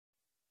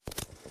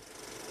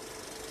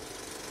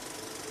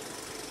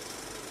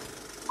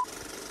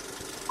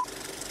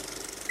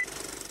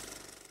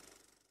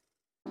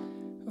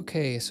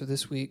Okay, so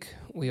this week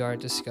we are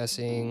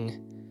discussing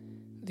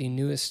the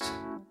newest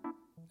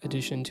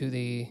addition to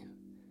the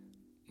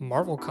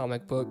Marvel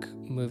comic book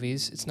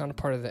movies. It's not a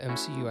part of the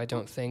MCU, I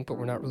don't think, but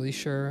we're not really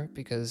sure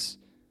because,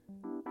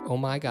 oh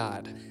my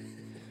god.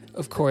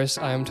 Of course,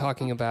 I am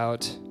talking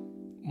about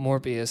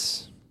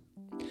Morbius.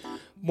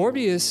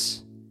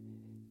 Morbius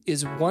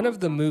is one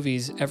of the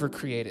movies ever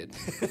created.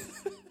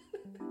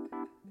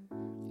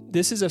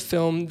 This is a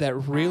film that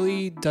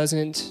really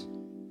doesn't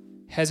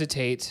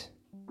hesitate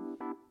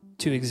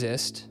to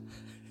exist.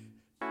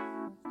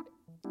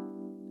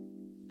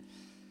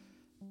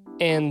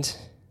 And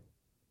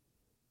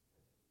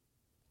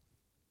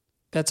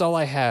that's all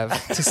I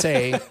have to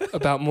say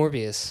about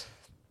Morbius.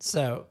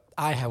 So,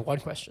 I have one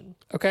question.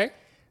 Okay?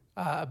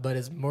 But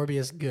is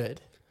Morbius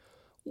good?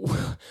 We're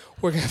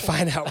going to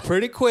find out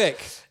pretty quick.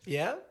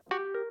 Yeah?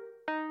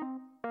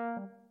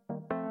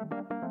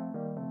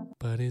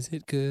 But is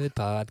it good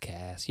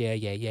podcast? Yeah.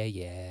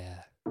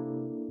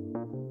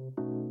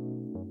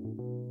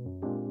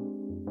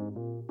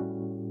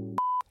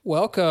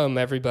 Welcome,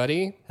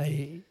 everybody.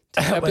 Hey.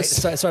 Wait, Wait,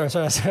 sorry.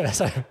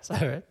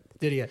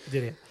 Do it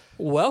again.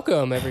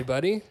 Welcome,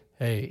 everybody,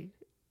 Hey.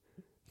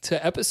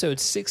 to episode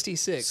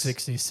 66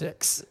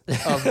 66.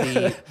 of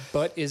the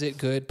But Is It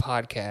Good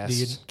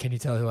podcast. Can you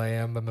tell who I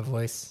am by my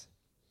voice?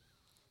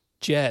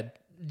 Jed.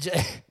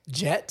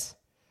 Jet?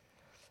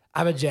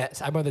 I'm a Jet.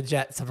 I'm one of the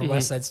Jets of a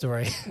West Side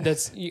Story.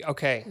 That's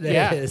okay. There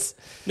Yeah. it is.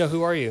 No,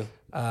 who are you?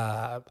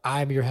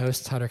 I'm your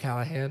host, Hunter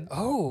Callahan.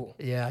 Oh,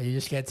 Yeah, you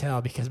just can't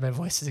tell because my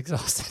voice is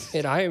exhausted.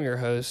 and I am your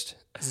host,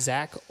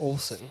 Zach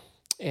Olson.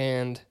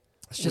 And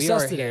It's just we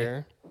us are today.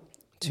 here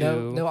to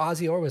No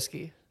Ozzy or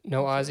whiskey.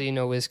 no Ozzy,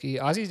 no whiskey.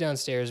 Ozzy's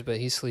downstairs, but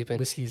he's sleeping.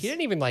 Whiskey's- He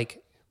didn't even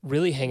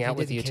really hang out He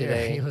with didn't you care.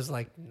 today. He was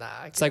like,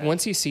 nah. It's like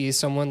once he sees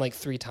someone like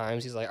 3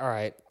 times, he's like, all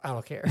right. I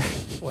don't care.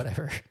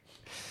 Whatever.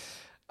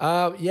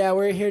 Yeah,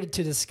 we're here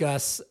to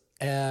discuss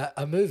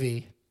a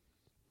movie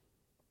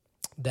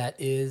that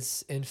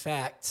is, in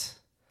fact,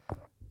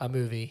 a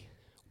movie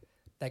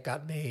that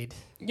got made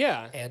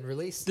Yeah. and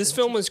released. This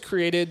film was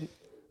created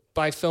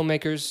by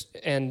filmmakers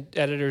and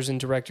editors and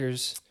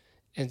directors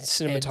and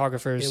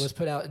cinematographers. It was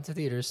put out into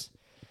theaters,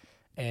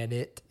 and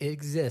it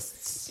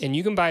exists. And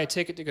you can buy a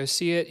ticket to go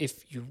see it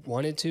if you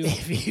wanted to.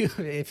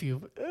 if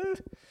you,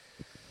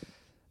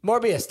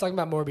 Morbius. Talking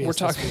about Morbius. We're this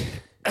talking. week.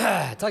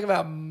 Talking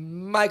about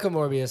Michael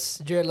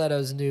Morbius, Jared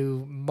Leto's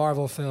new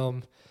Marvel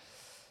film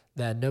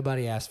that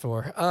nobody asked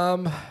for.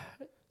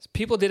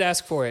 People did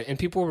ask for it, and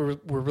people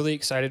were really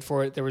excited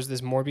for it. There was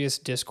this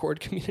Morbius Discord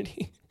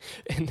community,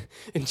 and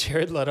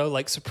Jared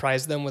Leto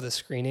surprised them with a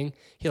screening.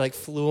 He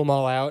flew them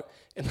all out,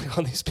 and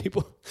all these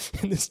people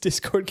in this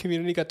Discord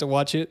community got to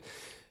watch it.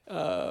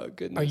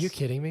 Goodness. Are you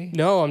kidding me?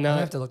 No, I'm I not.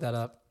 have to look that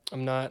up.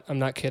 I'm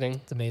not kidding.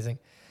 It's amazing.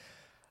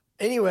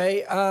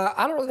 Anyway,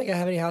 I don't really think I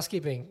have any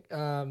housekeeping.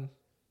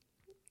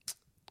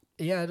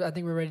 Yeah, I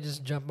think we're ready to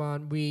just jump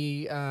on.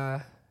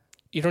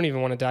 You don't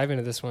even want to dive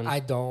into this one. I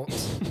don't.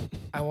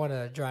 I want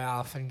to dry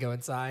off and go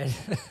inside.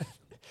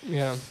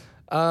 Yeah.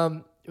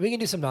 We can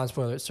do some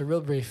non-spoilers. So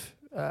real brief.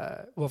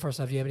 Well, first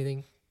off, do you have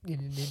anything you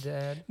need to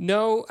add?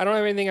 No, I don't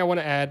have anything I want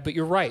to add, but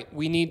you're right.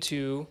 We need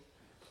to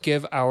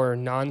give our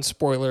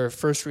non-spoiler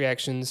first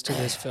reactions to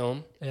this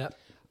film. Yeah.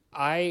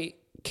 I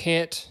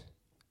can't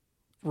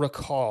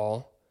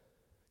recall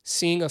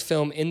seeing a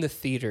film in the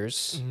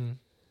theaters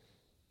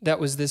that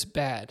was this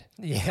bad.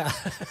 Yeah.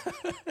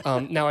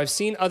 Now, I've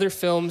seen other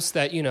films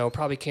that,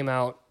 probably came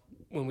out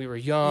when we were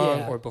young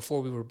Yeah. or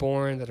before we were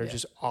born that are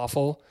just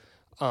awful.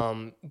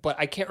 But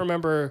I can't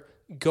remember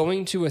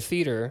going to a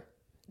theater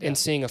and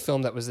seeing a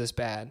film that was this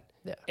bad.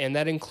 Yeah. And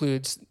that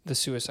includes The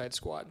Suicide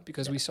Squad,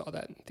 because we saw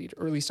that in theater,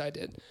 or at least I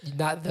did.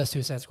 Not the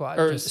Suicide Squad.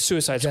 Or just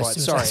Suicide Squad.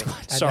 Suicide Sorry. Squad.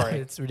 I Sorry. know,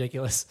 it's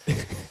ridiculous.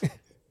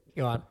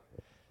 Go on.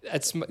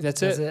 That's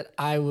That's it. it.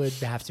 I would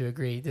have to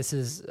agree. This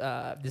is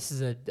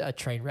a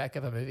train wreck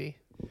of a movie.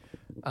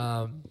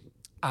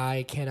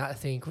 I cannot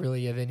think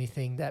really of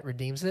anything that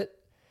redeems it.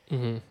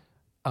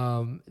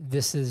 Mm-hmm.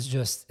 This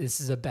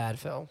is a bad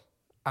film.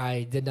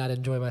 I did not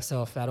enjoy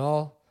myself at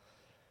all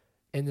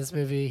in this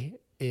movie.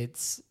 It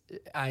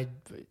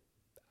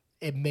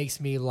makes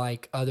me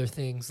like other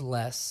things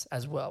less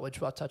as well, which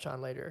we'll touch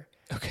on later.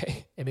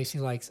 Okay. It makes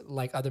me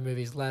like other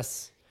movies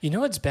less. You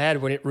know it's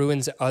bad when it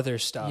ruins other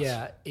stuff.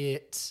 Yeah,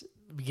 it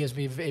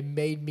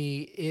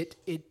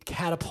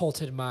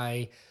catapulted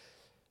my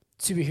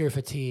superhero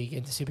fatigue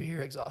into superhero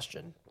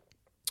exhaustion.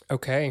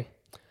 Okay.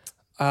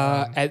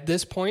 At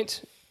this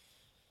point,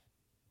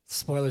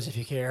 Spoilers if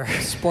you care.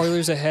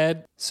 spoilers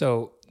ahead.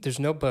 So there's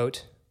no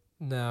boat.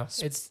 No,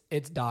 it's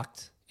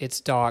docked. It's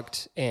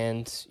docked,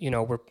 and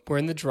we're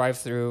in the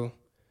drive-through.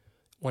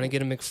 Want to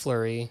get a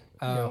McFlurry.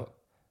 Oh,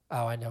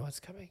 I know what's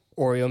coming.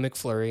 Oreo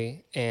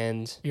McFlurry,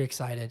 and You're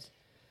excited.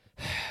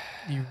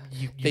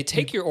 they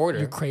take your order.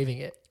 You're craving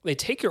it. They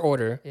take your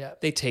order. Yeah.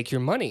 They take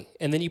your money,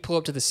 and then you pull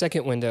up to the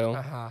second window,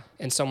 Uh-huh.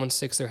 and someone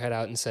sticks their head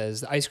out and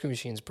says, "The ice cream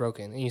machine's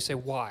broken." And you say,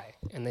 "Why?"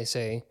 And they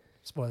say,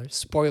 Spoilers.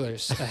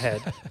 "Spoilers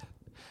ahead."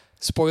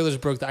 Spoilers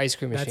broke the ice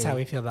cream machine. That's how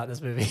we feel about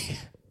this movie.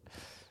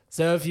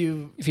 So if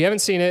you haven't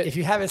seen it,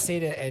 haven't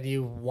seen it and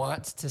you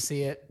want to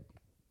see it,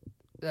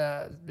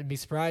 be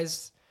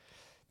surprised.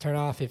 Turn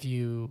off if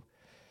you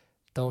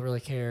don't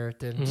really care.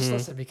 Then just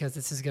listen because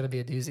this is going to be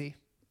a doozy.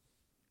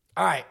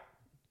 All right,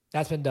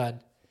 that's been done.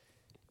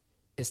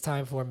 It's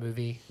time for a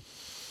movie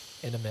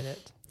in a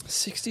minute.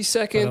 60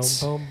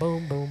 seconds. Boom,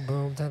 boom, boom, boom,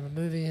 boom. Time for a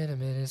movie in a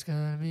minute. It's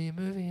gonna be a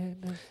movie in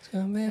a minute. It's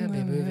gonna be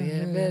a movie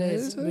in a minute.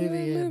 It's a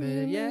movie in a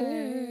minute.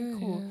 Yay!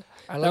 Cool.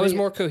 All right, That was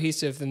more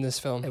cohesive than this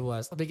film. It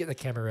was. Let me get the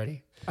camera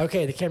ready.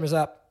 Okay, the camera's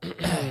up.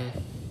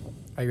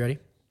 Are you ready?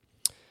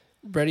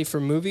 Ready for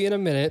movie in a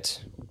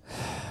minute.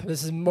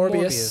 This is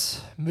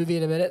Morbius. Movie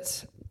in a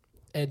minute.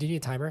 And do you need a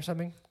timer or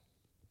something?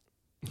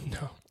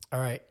 No. All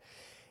right.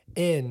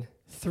 In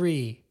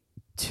 3,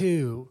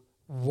 2,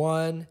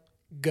 1,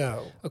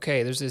 go.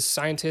 Okay, there's this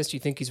scientist. You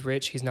think he's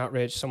rich. He's not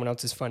rich. Someone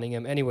else is funding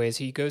him. Anyways,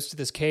 he goes to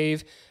this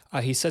cave.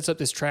 He sets up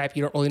this trap.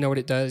 You don't really know what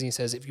it does. And he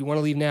says, if you want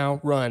to leave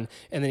now, run.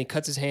 And then he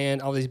cuts his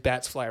hand. All these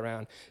bats fly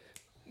around.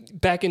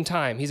 Back in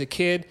time, he's a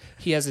kid.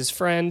 He has his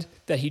friend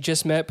that he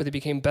just met, but they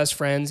became best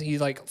friends. He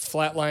like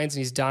flatlines and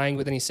he's dying,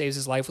 but then he saves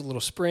his life with a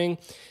little spring.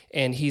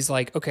 And he's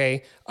like,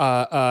 okay,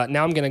 now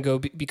I'm going to go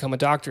become a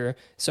doctor.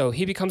 So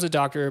he becomes a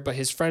doctor, but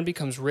his friend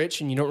becomes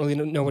rich and you don't really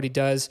know what he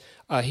does.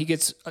 He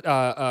gets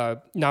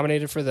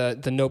nominated for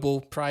the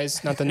Nobel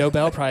Prize, not the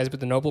Nobel Prize, but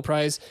the Nobel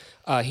Prize.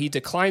 He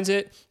declines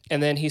it,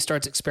 and then he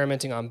starts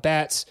experimenting on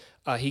bats.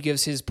 He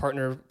gives his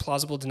partner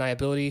plausible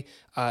deniability.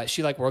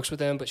 She like works with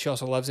him, but she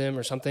also loves him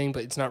or something,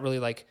 but it's not really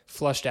like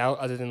flushed out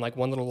other than like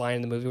one little line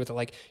in the movie with her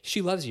like,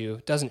 she loves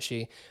you, doesn't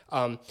she?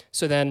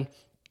 So then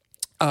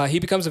he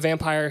becomes a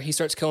vampire. He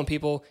starts killing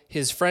people.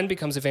 His friend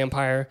becomes a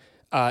vampire.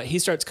 He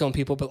starts killing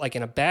people, but like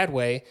in a bad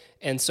way.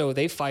 And so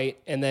they fight.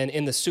 And then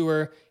in the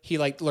sewer, he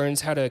like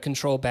learns how to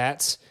control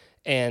bats.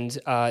 And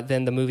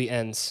then the movie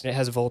ends. It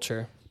has a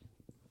vulture.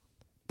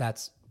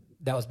 That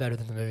was better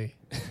than the movie.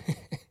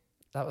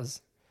 That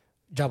was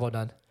job well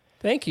done.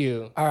 Thank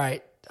you. All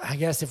right. I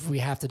guess if we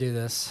have to do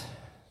this.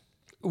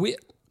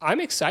 I'm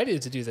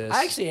excited to do this.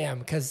 I actually am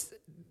because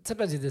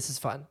sometimes this is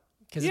fun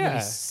because the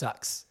movie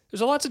sucks.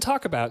 There's a lot to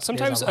talk about.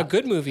 Sometimes a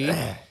good movie,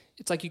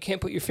 it's like you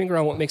can't put your finger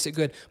on what makes it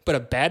good. But a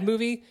bad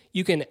movie,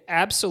 you can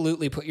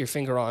absolutely put your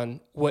finger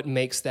on what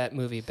makes that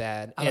movie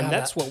bad. And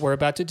that's what we're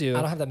about to do.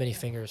 I don't have that many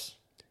fingers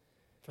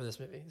for this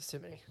movie. It's too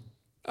many.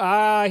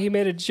 He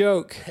made a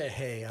joke.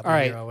 Hey, all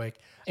right. Awake.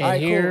 And all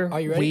right, here cool.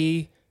 Are you ready?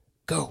 we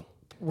go.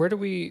 Where do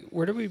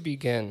we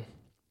begin?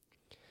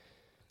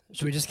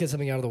 Should we just get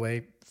something out of the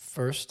way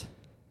first?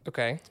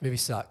 Okay. This movie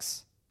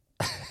sucks.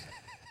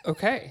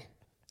 Okay.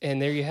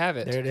 And there you have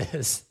it. There it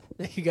is.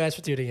 Thank you guys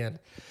for tuning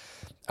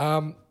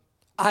in.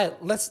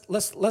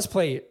 Let's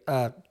play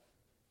a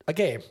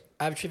game.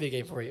 I have a trivia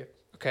game for you.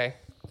 Okay.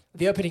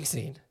 The opening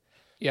scene.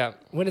 Yeah.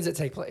 When does it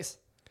take place?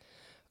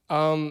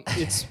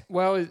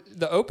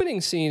 The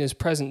opening scene is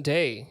present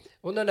day.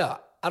 Well, no.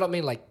 I don't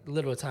mean like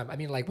literal time. I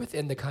mean like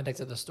within the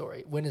context of the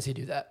story. When does he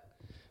do that?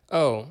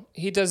 Oh,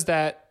 he does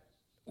that.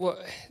 Well,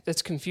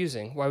 that's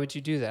confusing. Why would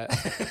you do that?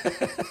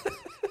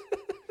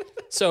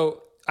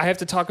 So I have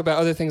to talk about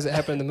other things that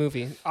happen in the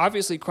movie.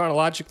 Obviously,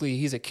 chronologically,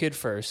 he's a kid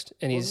first,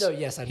 and he's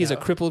a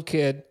crippled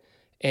kid,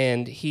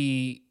 and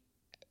he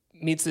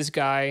meets this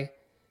guy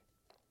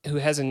who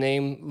has a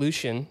name,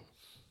 Lucian,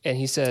 and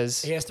he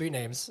says he has 3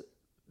 names.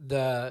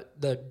 The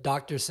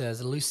doctor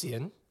says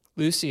Lucian,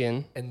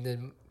 and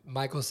then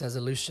Michael says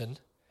Lucian.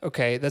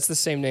 Okay, that's the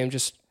same name,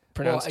 just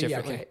pronounced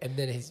differently. Yeah, okay. And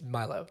then he's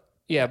Milo.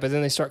 Yeah, but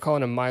then they start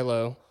calling him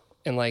Milo,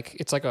 and like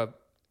it's like I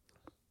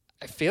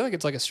feel like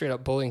it's like a straight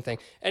up bullying thing.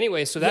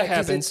 Anyway, so that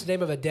happens. It's the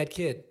name of a dead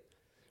kid.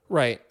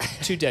 Right,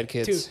 2 dead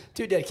kids.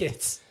 two dead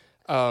kids.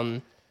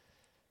 So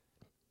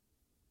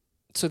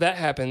that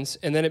happens,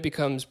 and then it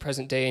becomes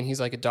present day, and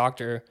he's like a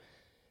doctor,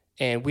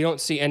 and we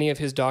don't see any of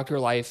his doctor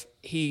life.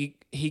 He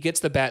gets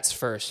the bats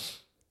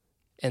first,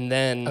 and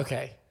then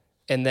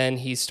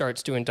he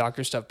starts doing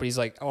doctor stuff, but he's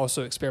like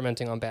also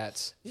experimenting on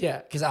bats. Yeah,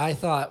 because I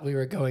thought we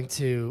were going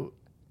to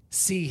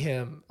see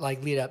him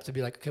like lead up to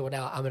be like, okay, well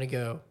now I'm gonna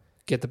go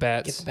get the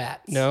bats.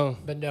 No,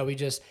 but no, we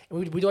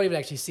don't even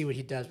actually see what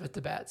he does with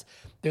the bats.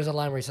 There's a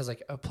line where he says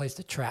like a place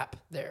to trap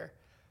there.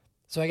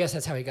 So I guess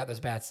that's how he got those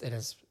bats in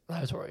his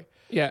laboratory.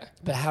 Yeah,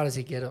 but how does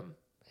he get them?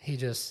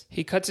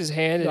 He cuts his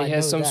hand and he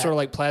has some sort of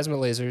like plasma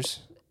lasers,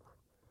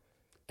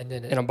 and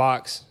then in a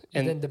box,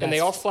 and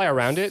they all fly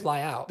around it. Fly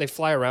out. They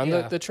fly around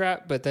the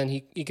trap, but then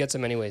he gets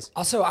them anyways.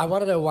 Also, I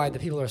want to know why the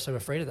people are so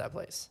afraid of that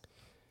place.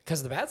 Because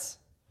of the bats?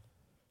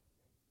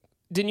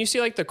 Didn't you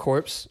see like the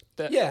corpse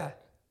that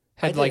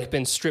had like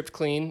been stripped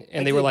clean,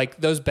 and they were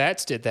like, those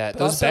bats did that.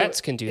 Those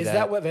bats can do that. Is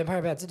that what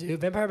vampire bats do?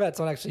 Vampire bats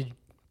don't actually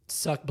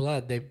suck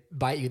blood. They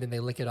bite you, then they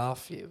lick it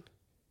off you.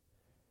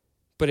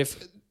 But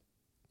if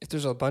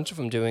there's a bunch of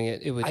them doing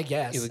it, it would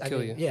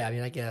kill you. Yeah,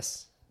 I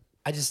guess.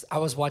 I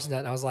was watching that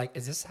and I was like,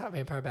 is this how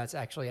vampire bats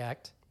actually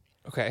act?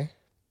 Okay.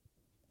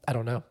 I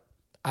don't know.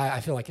 I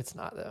feel like it's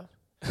not though.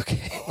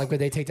 Okay. Like when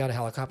they take down a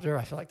helicopter,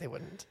 I feel like they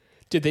wouldn't.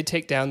 Did they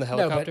take down the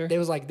helicopter? No, but it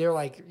was like they were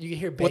like you could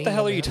hear banging. What the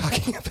hell on are you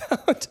talking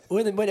about?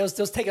 when it was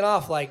taking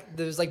off, like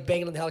there was like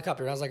banging on the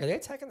helicopter, and I was like, are they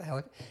attacking the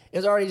helicopter? It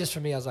was already just for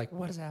me. I was like,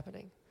 what is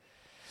happening?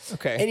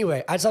 Okay.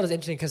 Anyway, I just thought it was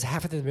interesting because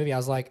halfway through the movie, I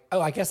was like, oh,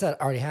 I guess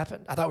that already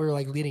happened. I thought we were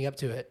like leading up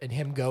to it and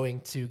him going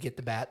to get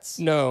the bats.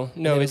 No,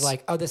 And it was it's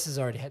like, oh, this is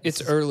already.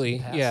 it's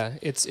early. Yeah,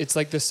 it's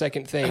like the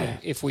second thing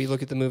if we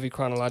look at the movie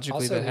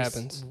chronologically Also, that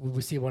happens.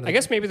 we see one. Of I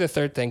guess maybe the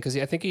third thing because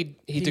I think he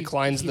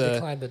declines he the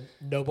declined the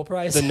Nobel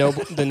Prize.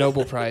 the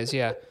Nobel Prize.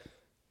 Yeah.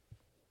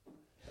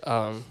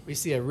 We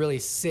see a really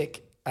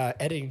sick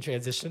editing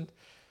transition.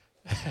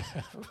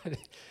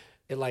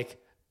 It like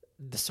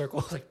the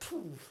circle like.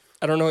 Poof.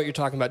 I don't know what you're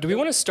talking about. Do we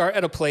want to start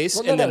at a place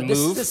Well, and then this,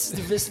 move? This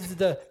is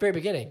the very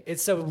beginning.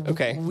 It's so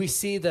Okay. we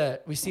see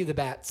the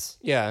bats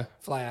Yeah.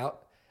 fly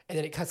out, and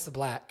then it cuts to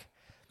black,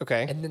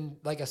 Okay. and then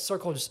like a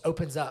circle just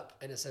opens up,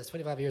 and it says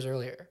 25 years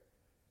earlier,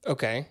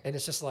 Okay. and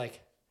it's just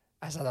like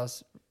I thought that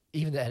was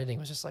even the editing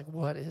was just like,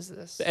 what is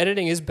this? The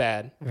editing is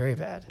bad. Very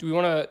bad. Do we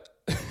want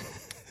to?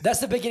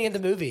 That's the beginning of the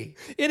movie.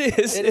 It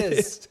is. It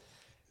is.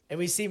 And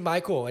we see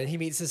Michael, and he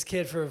meets this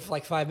kid for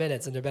like 5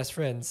 minutes, and they're best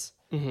friends.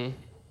 Mm-hmm.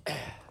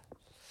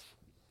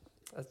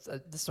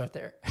 Let's start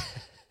there.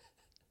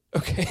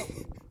 Okay.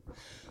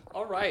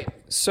 All right.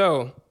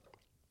 So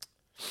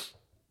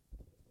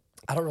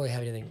I don't really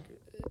have anything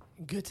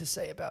good to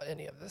say about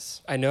any of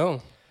this. I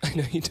know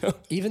you don't.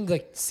 Even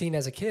the scene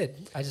as a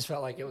kid, I just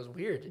felt like it was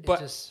weird.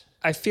 But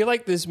I feel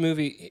like this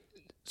movie.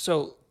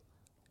 So,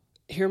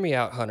 hear me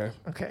out, Hunter.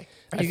 Okay.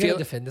 Are you going to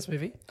defend this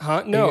movie?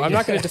 Huh? No, I'm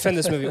not going to defend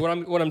this movie.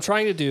 What I'm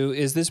trying to do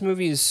is this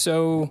movie is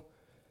so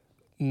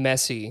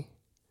messy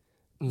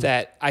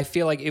that I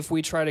feel like if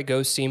we try to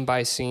go scene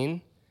by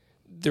scene,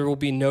 there will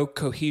be no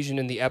cohesion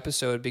in the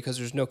episode because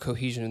there's no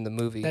cohesion in the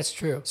movie. That's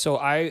true. So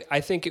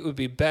I think it would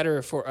be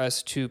better for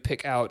us to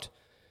pick out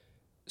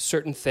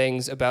certain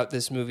things about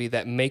this movie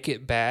that make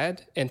it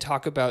bad and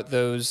talk about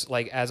those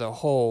like as a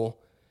whole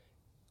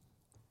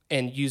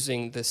and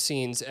using the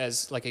scenes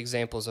as like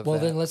examples of that. Well,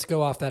 then let's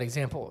go off that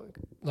example,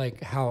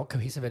 like how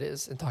cohesive it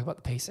is, and talk about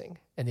the pacing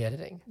and the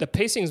editing. The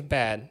pacing's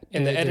bad,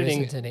 and There the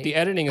editing isn't any. the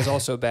editing is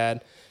also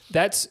bad.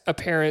 That's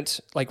apparent,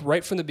 like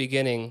right from the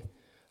beginning,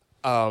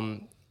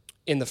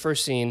 in the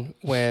first scene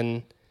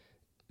when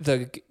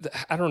the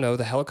I don't know,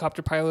 the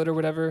helicopter pilot or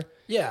whatever,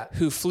 Yeah.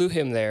 who flew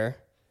him there,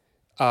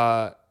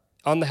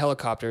 on the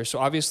helicopter. So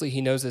obviously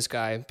he knows this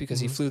guy because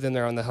he flew them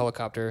there on the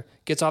helicopter.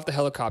 Gets off the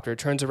helicopter,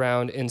 turns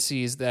around and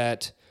sees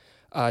that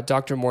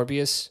Dr.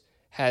 Morbius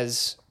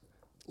has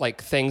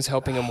like things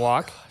helping him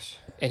walk,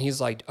 and he's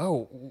like,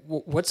 "Oh,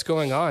 what's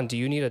going on? Do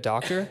you need a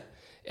doctor?"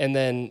 And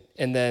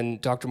then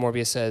Dr.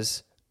 Morbius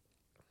says,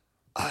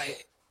 "I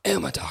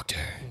am a doctor."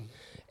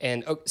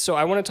 And so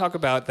I want to talk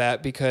about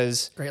that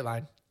because Great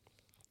line.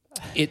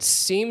 it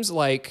seems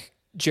like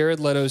Jared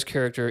Leto's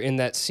character in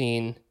that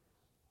scene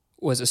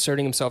was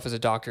asserting himself as a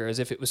doctor as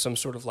if it was some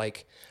sort of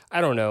like,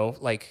 I don't know,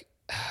 like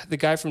the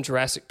guy from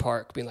Jurassic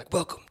Park being like,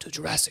 "Welcome to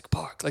Jurassic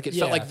Park." Like it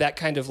felt Yeah. like that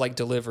kind of like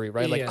delivery,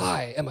 right? Like, Yeah.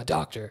 "I am a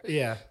doctor."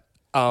 Yeah.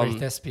 Very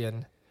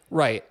thespian.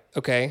 Right.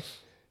 Okay.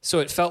 So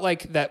it felt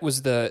like that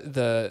was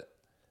the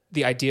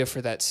idea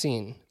for that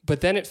scene.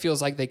 But then it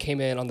feels like they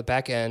came in on the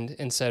back end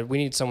and said, "We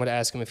need someone to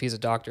ask him if he's a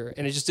doctor."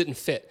 And it just didn't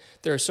fit.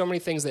 There are so many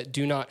things that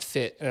do not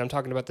fit. And I'm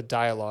talking about the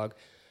dialogue.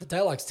 The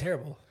dialogue's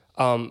terrible.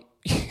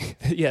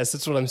 Yes,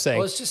 that's what I'm saying.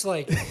 Well, it's just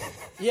like,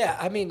 yeah,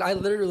 I mean, I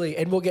literally,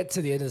 and we'll get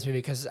to the end of this movie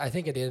because I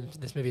think at the end of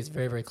this movie it's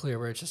very, very clear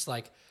where it's just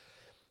like,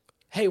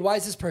 hey, why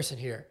is this person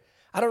here?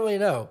 I don't really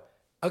know.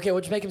 Okay,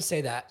 we'll just make him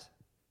say that.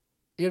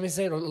 You know what I'm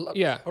saying? Or,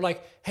 Yeah. Or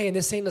like, hey, in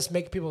this scene, let's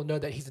make people know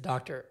that he's a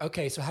doctor.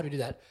 Okay, so how do we do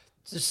that?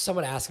 Just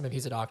someone ask him if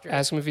he's a doctor.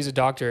 Ask him if he's a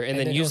doctor, and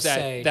then then use he'll that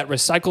say- that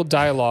recycled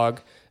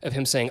dialogue of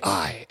him saying,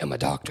 "I am a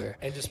doctor."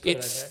 And just put it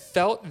in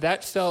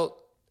there.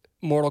 felt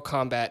Mortal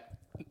Kombat.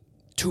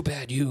 Too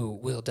bad you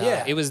will die.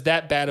 Yeah. It was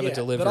that bad of a Yeah,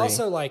 delivery. But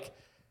also, like,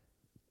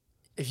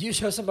 if you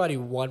show somebody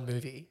one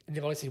movie, and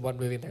they've only seen one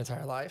movie in their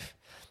entire life,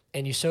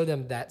 and you show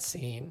them that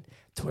scene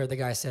to where the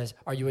guy says,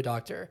 "Are you a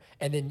doctor?"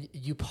 And then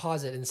you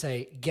pause it and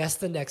say, "Guess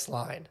the next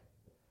line."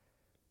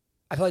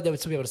 I feel like they would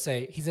still be able to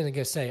say, he's going to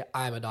go say,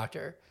 "I'm a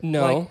doctor."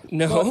 No.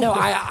 Well, no,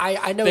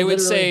 I know they would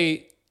literally-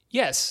 say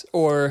yes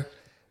or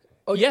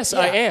yes, yeah,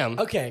 I am.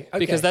 Okay.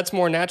 Because that's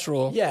more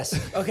natural. Yes.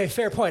 Okay.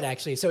 Fair point,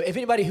 actually. So if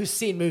anybody who's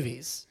seen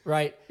movies,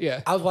 right?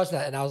 Yeah. I was watching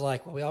that and I was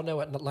like, well, we all know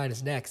what line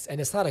is next. And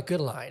it's not a good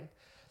line.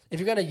 If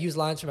you're going to use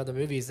lines from other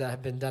movies that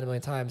have been done a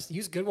million times,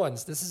 use good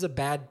ones. This is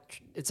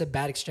it's a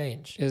bad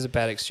exchange. It is a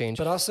bad exchange.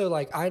 But also,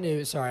 like, I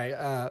knew,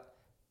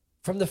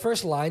 from the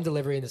first line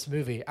delivery in this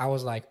movie, I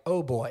was like,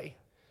 oh boy.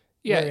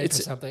 yeah, we're in for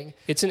it's something.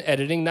 It's an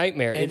editing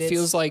nightmare. And it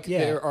feels like yeah.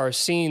 there are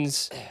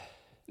scenes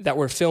that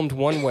were filmed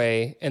one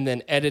way and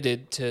then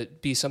edited to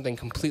be something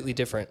completely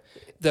different.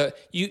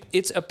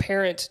 It's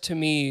apparent to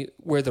me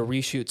where the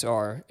reshoots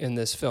are in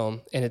this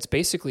film, and it's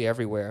basically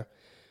everywhere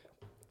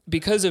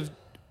because of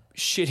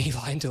shitty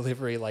line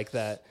delivery like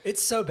that.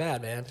 It's so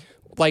bad, man.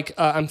 Like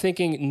I'm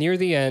thinking near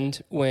the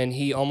end when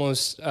he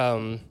almost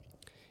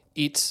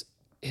eats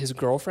his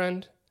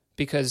girlfriend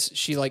because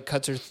she like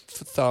cuts her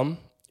thumb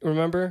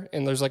remember?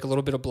 And there's like a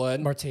little bit of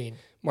blood.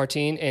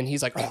 Martine, and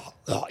he's like,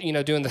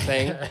 doing the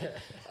thing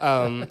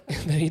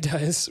that he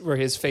does where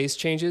his face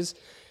changes.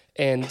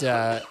 And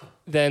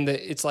then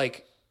it's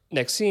like,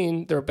 next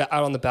scene, they're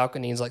out on the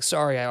balcony. He's like,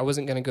 sorry, I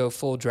wasn't going to go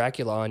full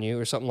Dracula on you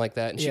or something like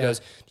that. And she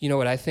goes, you know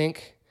what I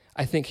think?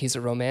 I think he's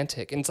a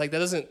romantic. And it's like, that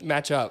doesn't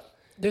match up.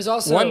 There's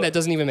also one that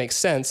doesn't even make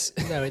sense.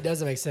 No, it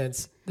doesn't make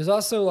sense. There's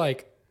also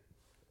like,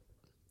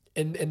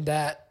 in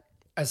that,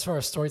 as far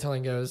as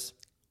storytelling goes,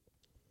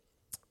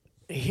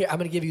 here I'm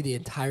going to give you the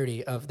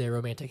entirety of their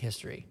romantic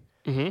history.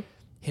 Mm-hmm.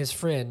 His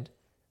friend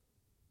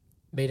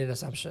made an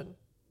assumption.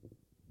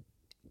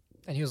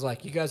 And he was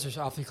like, you guys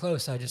are awfully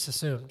close, I just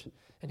assumed.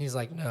 And he's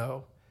like,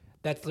 no.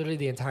 That's literally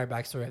the entire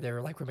backstory of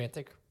their like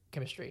romantic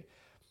chemistry.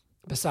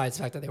 Besides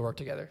the fact that they work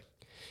together.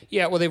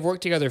 Yeah, well, they've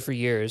worked together for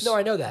years. No,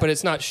 I know that. But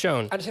it's not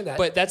shown. I understand that.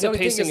 But that's a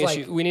pacing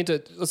issue. Like, we need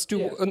to, let's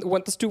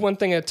do one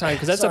thing at a time,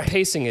 because that's a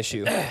pacing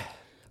issue.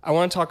 I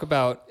want to talk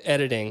about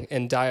editing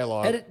and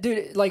dialogue.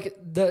 Dude, like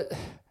the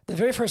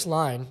very first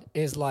line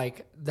is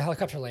like the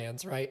helicopter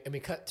lands, right? And we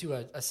cut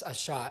to a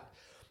shot,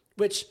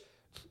 which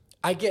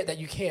I get that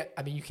you can't,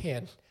 I mean, you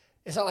can.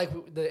 It's not like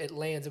it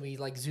lands and we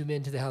like zoom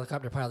into the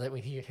helicopter pilot and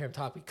we hear him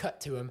talk, we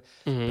cut to him.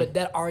 Mm-hmm. But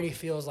that already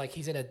feels like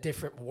he's in a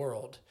different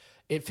world.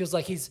 It feels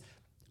like he's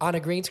on a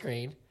green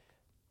screen.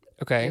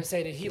 Okay. You know what I'm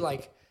saying? And he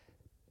like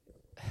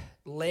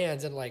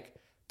lands and like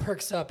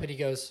perks up and he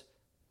goes,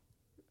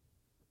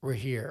 we're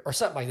here, or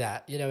something like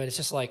that, you know, and it's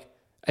just like.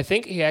 I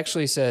think he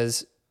actually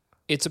says,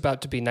 it's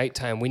about to be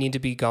nighttime. We need to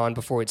be gone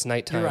before it's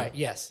nighttime. You're right.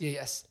 Yes.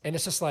 And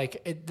it's just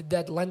like,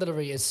 that line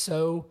delivery is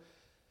so.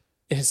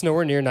 It's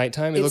nowhere near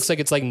nighttime. It looks like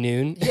it's like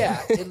noon.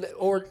 Yeah.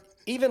 Or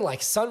even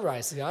like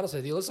sunrise, to be honest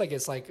with you. It looks like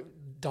it's like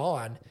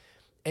dawn.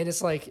 And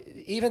it's like,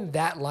 even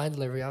that line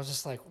delivery, I was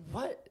just like,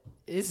 what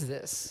is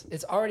this?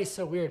 It's already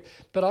so weird.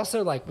 But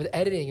also like with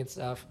editing and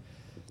stuff,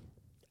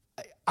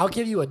 I'll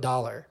give you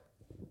 $1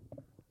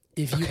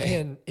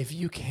 if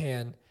you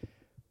can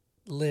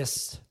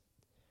list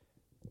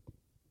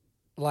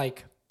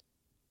like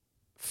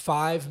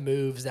 5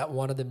 moves that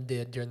one of them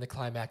did during the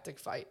climactic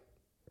fight.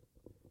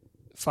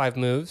 5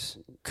 moves.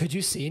 Could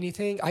you see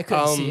anything? I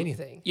couldn't see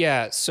anything.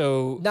 Yeah,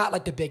 so not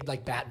like the big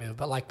like bat move,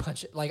 but like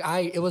punch it. Like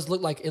it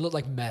looked like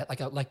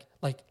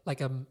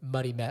a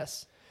muddy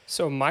mess.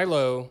 So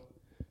Milo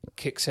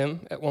kicks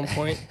him at one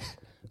point.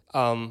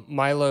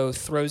 Milo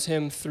throws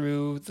him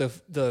through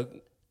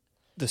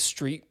the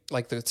street,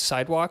 like the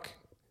sidewalk,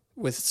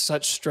 with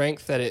such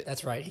strength that it.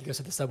 That's right. He goes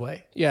to the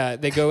subway. Yeah,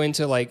 they go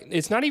into like,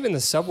 it's not even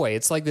the subway.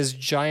 It's like this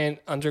giant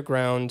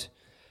underground.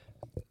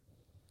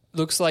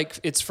 Looks like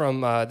it's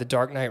from The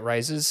Dark Knight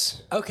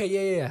Rises.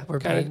 Okay, yeah. Where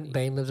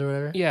Bane lives or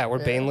whatever. Yeah, where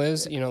Bane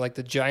lives. You know, like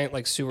the giant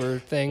like sewer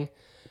thing.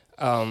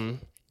 So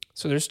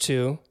there's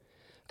 2.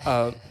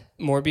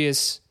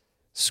 Morbius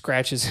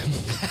scratches him.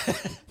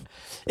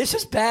 It's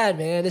just bad,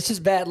 man. It's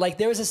just bad. Like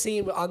there was a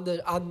scene on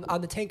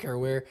the tanker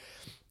where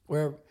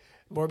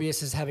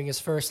Morbius is having his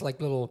first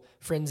like little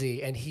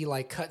frenzy, and he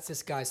like cuts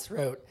this guy's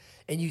throat.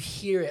 And you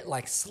hear it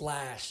like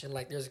slash and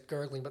like there's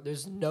gurgling, but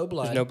there's no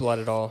blood. There's no blood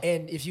at all.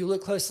 And if you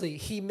look closely,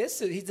 he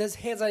misses. His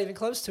hand's not even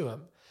close to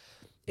him.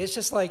 It's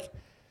just like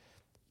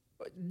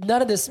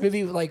none of this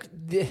movie, like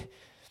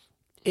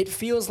it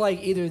feels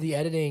like either the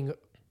editing,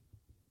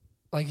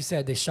 like you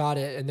said, they shot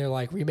it and they're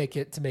like remake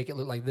it to make it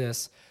look like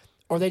this,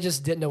 or they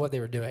just didn't know what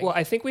they were doing. Well,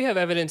 I think we have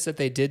evidence that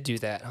they did do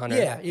that, Hunter.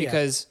 Yeah.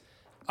 Because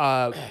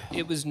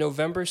it was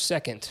November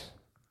 2nd,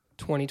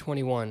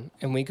 2021,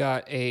 and we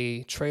got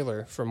a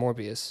trailer for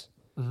Morbius.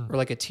 Mm-hmm. Or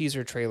like a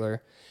teaser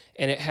trailer,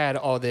 and it had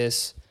all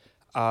this.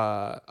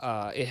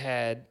 It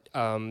had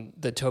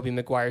the Tobey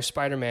Maguire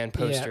Spider-Man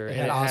poster, and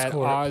it had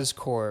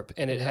Oscorp,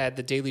 and it had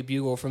the Daily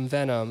Bugle from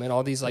Venom, and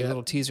all these like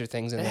little teaser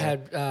things in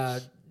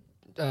there.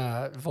 It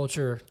had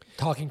Vulture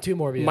talking to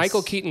Morbius.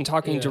 Michael Keaton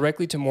talking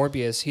directly to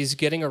Morbius. He's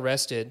getting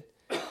arrested,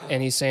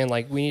 and he's saying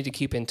like, "We need to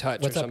keep in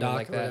touch," or something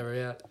like that. Whatever,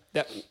 yeah.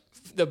 That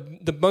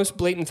the most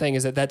blatant thing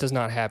is that does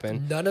not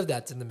happen. None of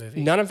that's in the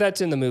movie. None of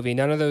that's in the movie.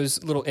 None of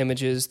those little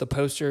images. The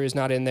poster is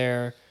not in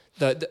there.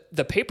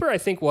 The paper, I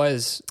think,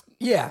 was...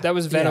 Yeah. That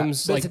was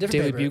Venom's like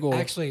Daily paper. Bugle.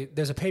 Actually,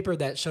 there's a paper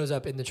that shows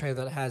up in the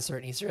trailer that has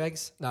certain Easter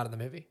eggs, not in the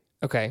movie.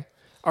 Okay.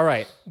 All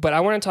right. But I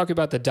want to talk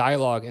about the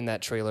dialogue in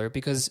that trailer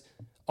because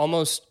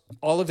almost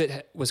all of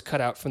it was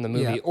cut out from the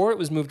movie or it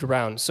was moved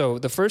around. So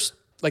the first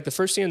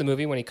scene in the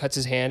movie when he cuts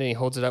his hand and he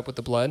holds it up with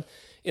the blood...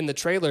 In the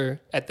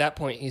trailer, at that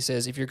point, he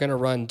says, if you're going to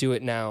run, do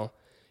it now.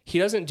 He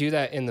doesn't do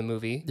that in the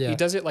movie. Yeah. He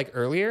does it like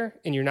earlier,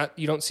 and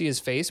you don't see his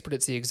face, but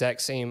it's the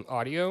exact same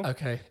audio.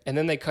 Okay. And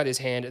then they cut his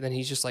hand, and then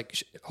he's just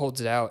like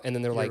holds it out, and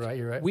then they're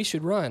you're right. We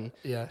should run.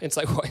 Yeah. It's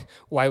like,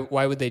 why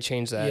would they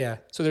change that? Yeah.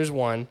 So there's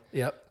one.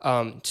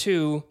 Yep.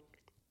 2,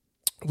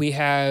 we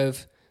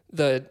have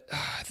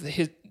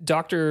his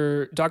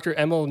Dr.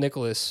 Emil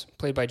Nicholas,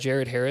 played by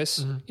Jared Harris.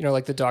 Mm-hmm. You know,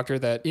 like the doctor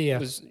that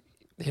was...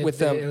 with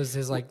them, it was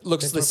his like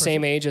looks the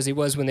same age as he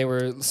was when they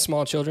were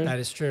small children. That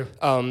is true.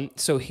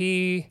 So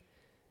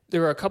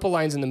there are a couple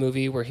lines in the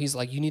movie where he's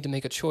like, "You need to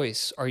make a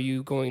choice. Are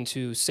you going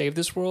to save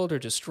this world or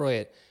destroy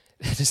it?"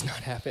 That does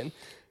not happen.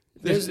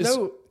 There's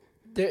no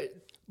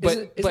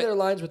Isn't there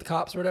lines with the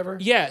cops or whatever?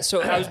 Yeah,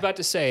 so I was about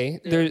to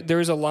say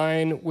there's a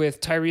line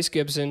with Tyrese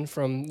Gibson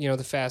from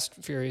the Fast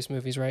Furious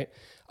movies, right?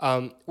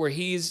 Where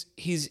he's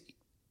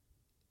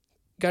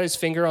got his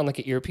finger on like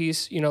an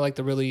earpiece, like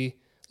the really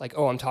like,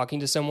 oh, I'm talking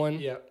to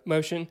someone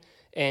motion,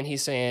 and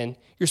he's saying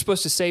you're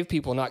supposed to save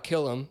people, not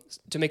kill them,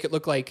 to make it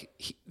look like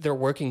they're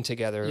working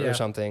together or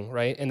something,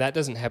 right? And that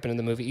doesn't happen in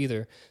the movie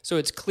either. So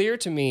it's clear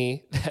to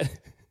me that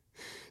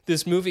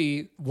this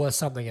movie was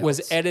something else.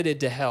 Was edited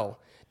to hell.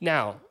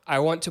 Now, I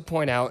want to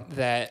point out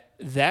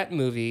that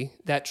movie,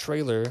 that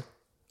trailer,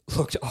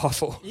 looked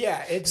awful.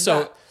 Yeah, it's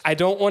so not. I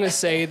don't want to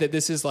say that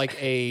this is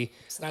like an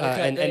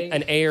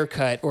Ayer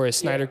cut or a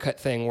Snyder cut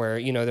thing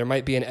where there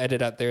might be an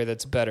edit out there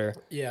that's better.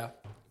 Yeah,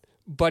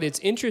 but it's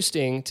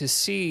interesting to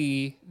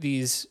see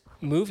these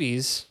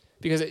movies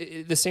because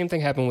the same thing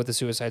happened with the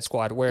Suicide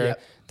Squad where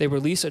they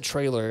release a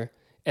trailer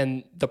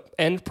and the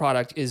end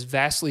product is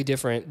vastly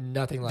different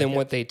than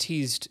what they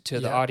teased to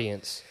the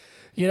audience.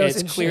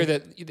 It's clear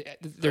that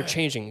they're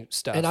changing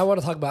stuff. And I want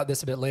to talk about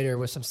this a bit later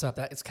with some stuff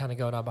that is kind of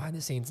going on behind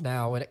the scenes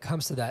now when it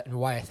comes to that and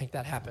why I think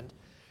that happened.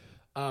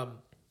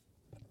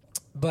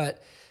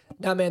 But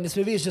now, man, this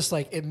movie is just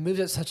like, it moves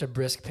at such a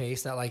brisk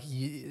pace that like,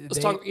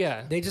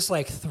 they just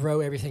like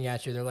throw everything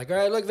at you. They're like, all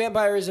right, look,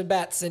 vampires and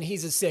bats and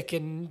he's sick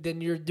and then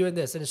you're doing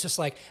this. And it's just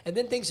like, and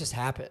then things just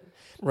happen.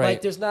 Right.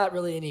 Like there's not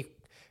really any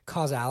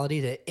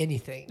causality to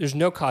anything. There's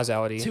no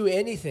causality to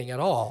anything at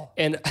all.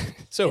 And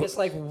so and it's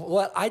like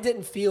what I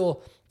didn't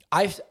feel.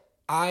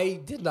 I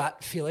did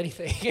not feel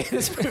anything in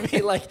this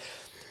movie. Like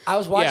I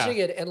was watching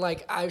it and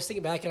like I was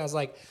thinking back and I was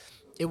like,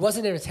 it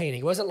wasn't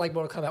entertaining. It wasn't like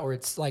Mortal Kombat where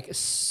it's like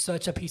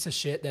such a piece of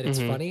shit that it's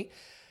funny.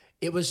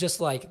 It was just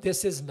like,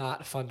 this is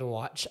not fun to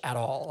watch at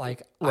all.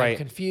 Like I'm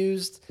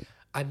confused.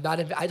 I'm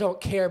not. I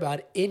don't care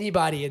about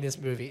anybody in this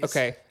movie.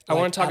 Okay, I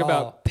want to talk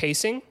about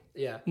pacing.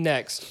 Yeah.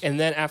 Next, and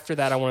then after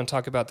that, I want to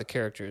talk about the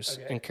characters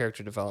and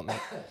character development.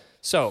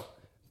 So,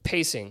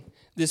 pacing.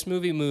 This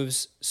movie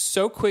moves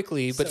so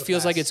quickly, but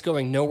feels like it's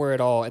going nowhere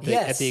at all at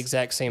the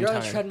exact same time.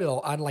 You're on a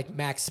treadmill on like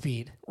max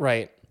speed.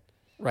 Right.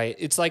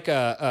 It's like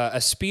a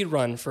speed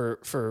run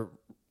for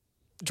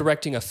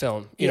directing a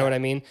film. You know what I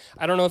mean?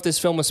 I don't know if this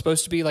film was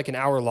supposed to be like an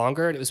hour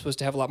longer and it was supposed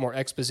to have a lot more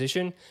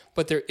exposition,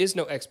 but there is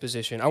no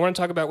exposition. I want to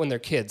talk about when they're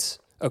kids,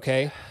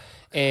 okay?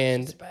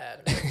 And it's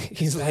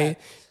bad.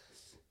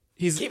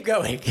 Keep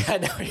going. I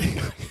know.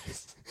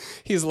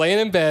 He's laying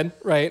in bed,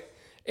 right?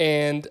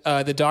 And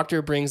the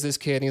doctor brings this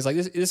kid, and he's like,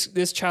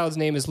 "This child's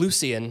name is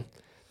Lucian,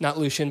 not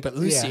Lucian, but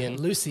Lucian." Yeah,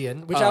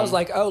 Lucian. Which I was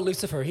like, "Oh,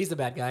 Lucifer, he's the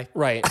bad guy."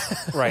 Right.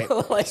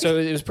 Like, so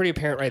it was pretty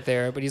apparent right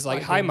there. But he's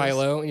like, "Hi,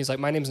 Milo," and he's like,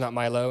 "My name's not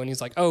Milo," and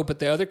he's like, "Oh, but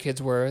the other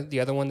kids were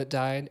the other one that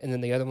died, and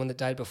then the other one that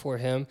died before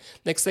him."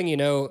 Next thing you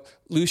know,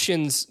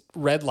 Lucian's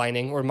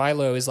redlining, or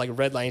Milo is like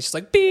redlining. He's just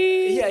like, "Beep."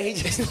 Yeah, he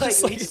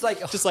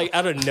just like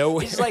out of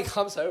nowhere. He just like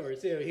humps over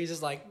too. He's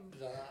just like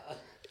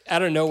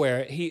out of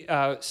nowhere. He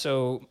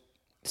So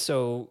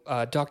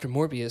Dr.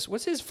 Morbius,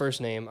 what's his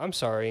first name? I'm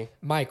sorry.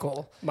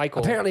 Michael.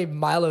 Apparently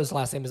Milo's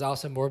last name is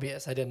also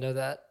Morbius. I didn't know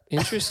that.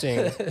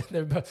 Interesting.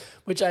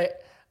 Which I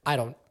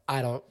don't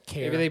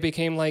care. Maybe they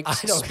became like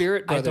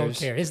spirit brothers. I don't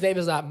care. His name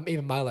is not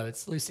even Milo.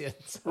 It's Lucian.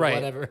 Right.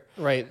 Whatever.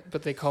 Right.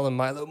 But they call him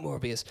Milo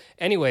Morbius.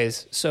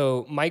 Anyways,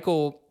 so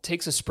Michael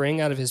takes a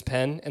spring out of his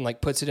pen and like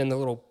puts it in the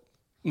little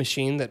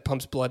machine that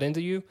pumps blood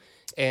into you,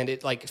 and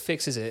it like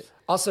fixes it.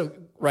 Also,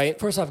 right.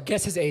 First off,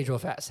 guess his age real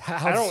fast.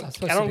 I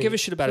don't give a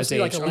shit about his age.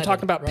 Like I'm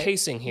talking about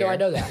pacing here. No, I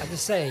know that. I'm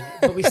just saying.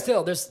 But we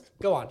still,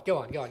 go on.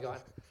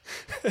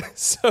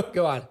 So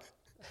go on.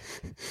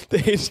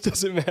 The age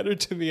doesn't matter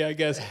to me, I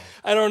guess.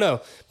 I don't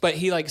know. But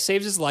he like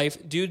saves his life.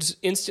 Dude's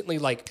instantly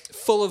like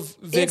full of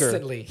vigor.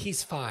 Instantly,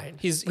 he's fine.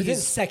 He's within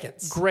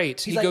seconds.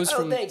 Great. He's he goes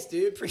from thanks,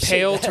 dude. Appreciate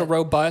pale that. to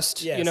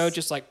robust, Yes.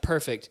 just like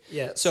perfect.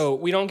 Yes. So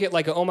we don't get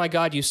like oh my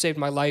God, you saved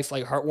my life,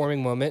 like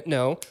heartwarming moment.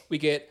 No, we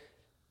get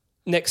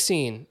next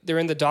scene. They're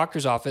in the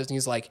doctor's office and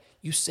he's like,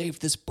 you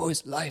saved this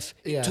boy's life.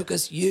 It took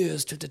us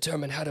years to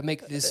determine how to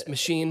make this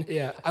machine.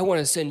 I want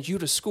to send you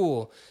to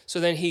school. So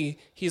then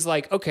he's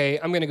like, okay,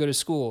 I'm going to go to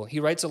school. He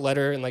writes a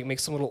letter and like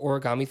makes some little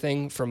origami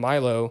thing for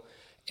Milo,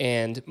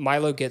 and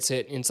Milo gets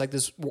it. And it's like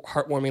this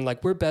heartwarming,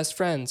 like we're best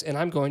friends and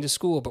I'm going to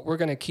school, but we're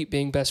going to keep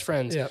being best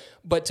friends.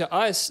 But to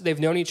us, they've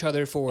known each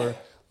other for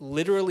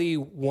literally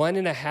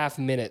 1.5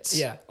 minutes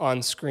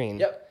on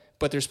screen.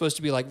 But they're supposed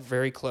to be like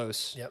very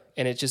close.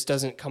 And it just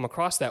doesn't come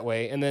across that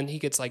way. And then he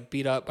gets like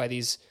beat up by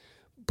these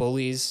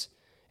bullies,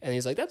 and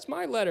he's like, that's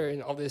my letter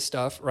and all this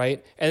stuff,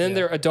 right? And then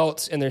they're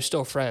adults and they're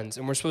still friends,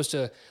 and we're supposed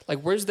to like,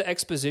 where's the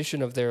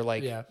exposition of their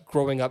like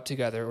growing up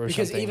together or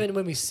because something? Even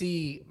when we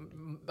see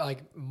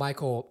like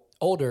Michael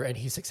older and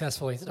he's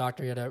successful, he's a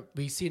doctor,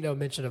 we see no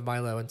mention of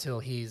Milo until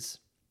he's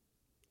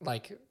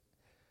like,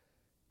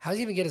 how does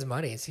he even get his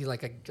money? Is he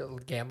like a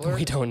gambler?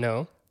 We don't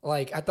know.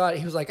 Like, I thought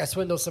he was like, I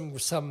swindled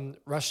some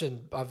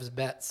Russian of his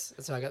bets.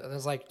 And so I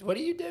was like, what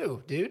do you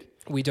do, dude?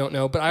 We don't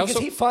know, but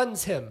because he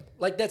funds him.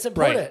 Like, that's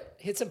important. Right.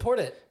 It's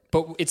important.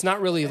 But it's not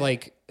really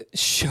like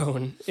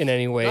shown in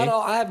any way. Not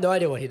all. I have no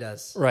idea what he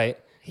does. Right.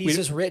 He's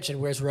just rich and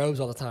wears robes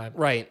all the time.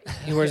 Right.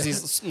 He wears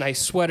these nice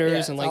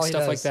sweaters and like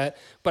stuff like that.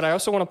 But I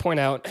also want to point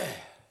out,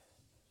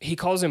 he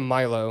calls him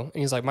Milo, and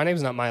he's like, my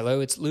name's not Milo,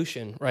 it's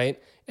Lucian,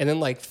 right? And then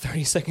like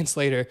 30 seconds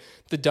later,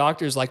 the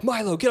doctor's like,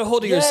 Milo, get a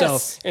hold of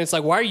yourself. And it's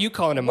like, why are you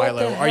calling him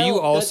Milo? Are you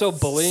also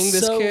bullying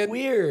this kid?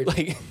 Weird.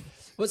 Like,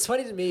 what's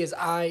funny to me is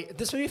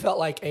this movie felt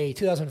like a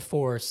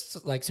 2004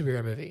 like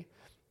superhero movie.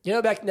 You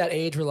know, back in that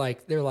age where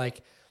like they're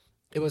like,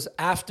 it's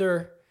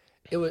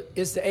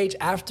the age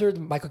after the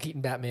Michael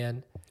Keaton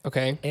Batman.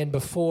 okay. And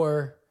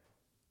before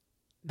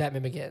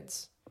Batman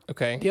Begins.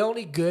 Okay. The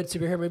only good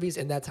superhero movies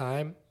in that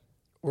time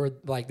were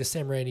like the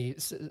Sam Raimi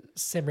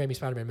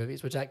Spider-Man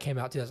movies, which that came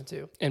out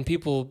 2002. And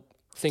people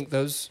think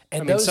those,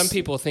 And some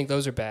people think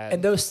those are bad.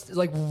 And those,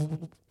 like,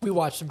 we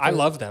watched them. I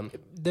love them.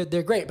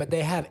 They're great, but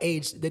they have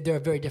aged. They're a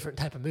very different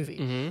type of movie.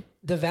 Mm-hmm.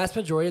 The vast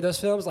majority of those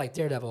films, like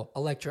Daredevil,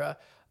 Elektra,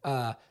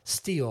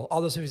 Steel,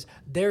 all those movies,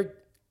 they're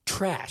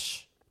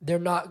trash. They're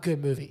not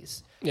good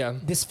movies. Yeah.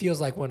 This feels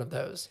like one of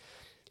those.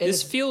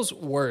 This feels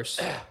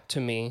worse to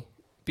me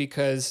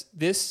because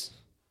this,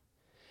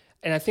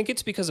 and I think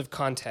it's because of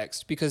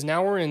context, because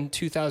now we're in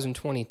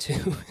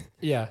 2022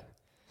 Yeah.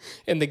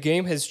 and the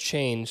game has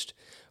changed,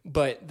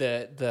 but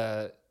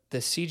the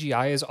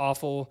CGI is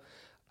awful.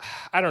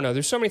 I don't know.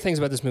 There's so many things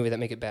about this movie that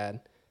make it bad.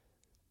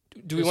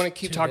 Do we want to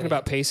keep talking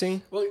about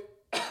pacing? Well,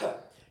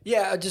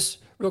 yeah, just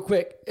real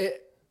quick.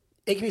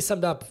 It can be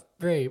summed up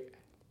very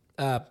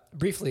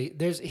briefly.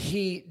 There's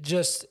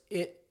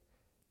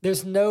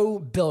no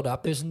build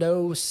up. There's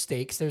no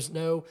stakes. There's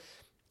no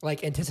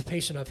like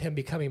anticipation of him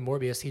becoming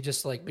Morbius. He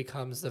just like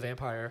becomes the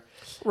vampire.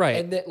 Right.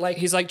 And then, like,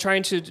 he's like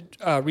trying to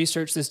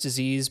research this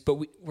disease, but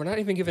we're not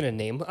even given a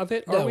name of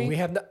it, are we? we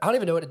have. I don't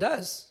even know what it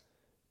does.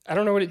 I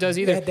don't know what it does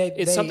either. They-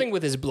 it's something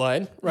with his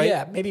blood, right?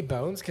 Yeah, maybe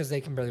bones because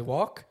they can barely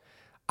walk.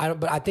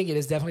 But I think it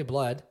is definitely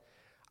blood.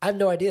 I have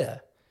no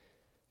idea.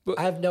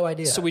 I have no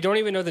idea. So we don't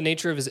even know the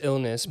nature of his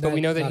illness, but No,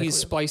 we know that not a he's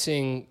clue.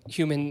 splicing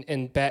human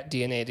and bat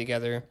DNA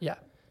together. Yeah.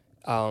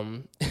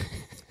 Um,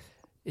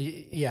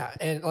 Yeah,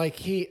 and like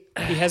he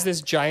has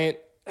this giant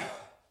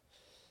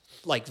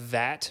like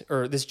vat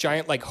or this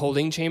giant like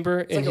holding chamber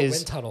it's in like his a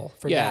wind tunnel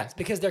for Yeah. bats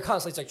because they're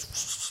constantly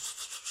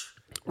it's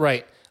like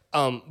right.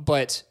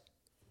 But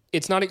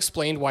it's not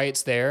explained why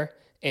it's there,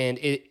 and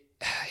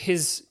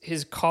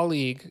his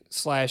colleague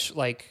 /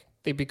 like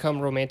they become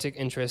romantic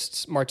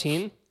interests.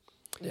 Martine.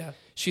 yeah.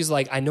 She's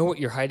like, I know what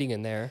you're hiding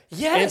in there.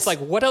 Yes. And it's like,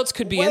 what else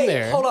could be Wait, in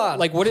there? hold on.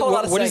 Like, what Hold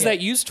on a is second. that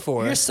used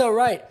for? You're so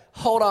right.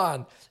 Hold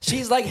on.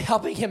 She's like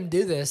helping him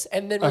do this,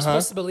 and then we're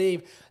supposed to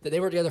believe that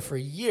they were together for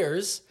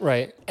years.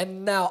 Right.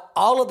 And now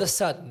all of a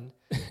sudden,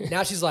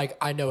 now she's like,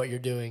 I know what you're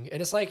doing.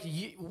 And it's like,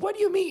 what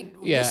do you mean?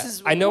 Yeah.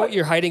 I know what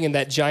you're hiding in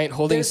that giant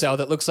holding There's- cell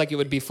that looks like it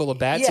would be full of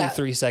bats in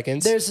 3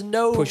 seconds. There's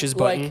no Push his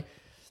button. Like,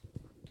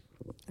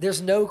 there's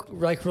no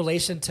like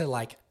relation to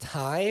like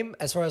time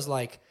as far as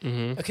like,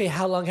 okay,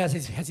 how long has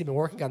he been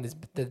working on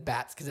the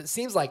bats? Because it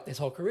seems like this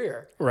whole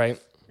career, Right.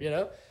 you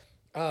know?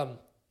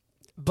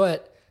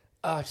 But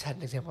I just had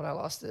an example and I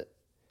lost it.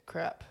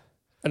 Crap.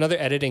 Another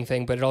editing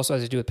thing, but it also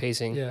has to do with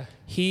pacing. Yeah.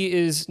 He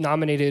is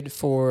nominated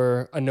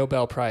for a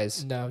Nobel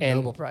Prize. No, and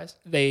Nobel Prize.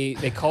 They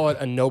call it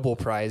a Nobel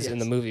Prize in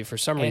the movie for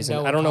some reason.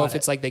 no I don't one know caught if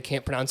it's it. like they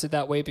can't pronounce it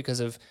that way because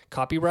of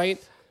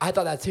copyright. I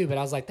thought that too, but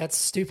I was like, that's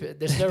stupid.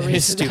 There's no reason.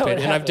 It's that stupid. would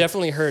And I've happen.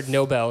 definitely heard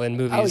Nobel in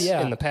movies Oh,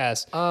 yeah. in the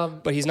past.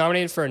 But he's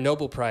nominated for a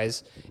Nobel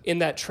Prize. In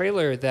that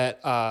trailer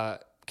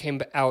that came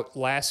out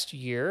last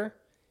year,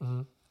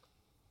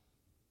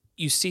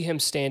 you see him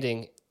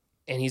standing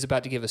and he's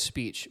about to give a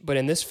speech. But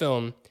in this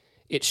film,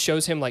 it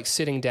shows him like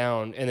sitting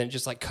down and then it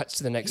just like cuts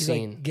to the next He's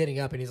scene. like getting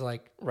up and he's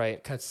like,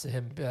 Right. cuts to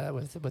him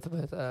with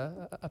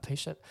a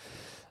patient.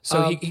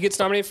 So he gets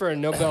nominated for a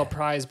Nobel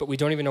Prize, but we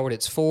don't even know what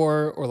it's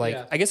for, or like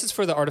Yeah. I guess it's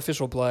for the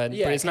artificial blood,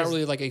 Yeah, but it's not 'cause-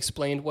 really like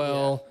explained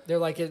well. They're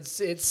like,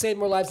 it's saved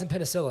more lives than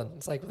penicillin.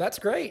 It's like, well, that's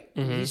great.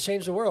 He's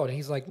changed the world. And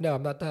he's like, no,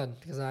 I'm not done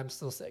because I'm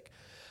still sick.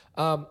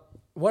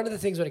 One of the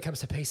things when it comes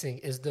to pacing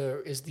is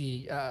the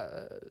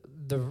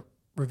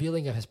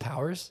revealing of his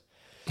powers.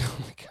 Oh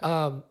my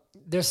god.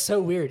 They're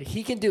so weird.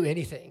 He can do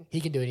anything.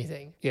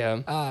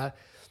 Yeah.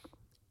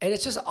 And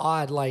it's just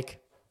odd. Like,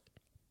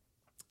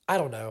 I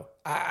don't know.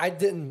 I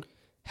didn't.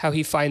 How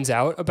he finds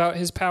out about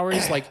his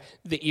powers, like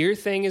the ear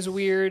thing is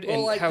weird,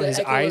 and like how the his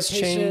eyes echolocation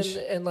change.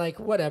 and like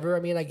whatever.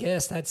 I mean, I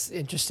guess that's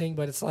interesting,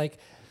 but it's like,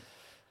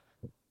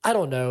 I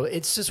don't know.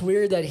 It's just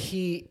weird that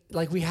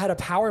we had a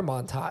power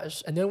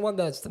montage, and then one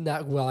that's done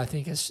that well, I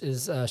think, is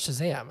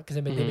Shazam, because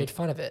they made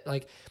fun of it.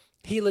 Like,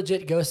 he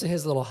legit goes to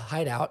his little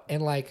hideout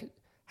and like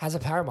has a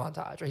power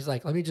montage, where he's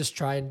like, let me just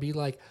try and be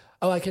like,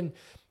 oh, I can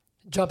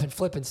jump and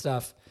flip and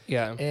stuff.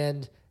 Yeah.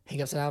 And he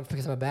gets down,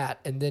 picks up a bat,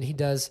 and then he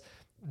does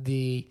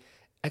the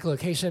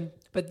echolocation.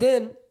 But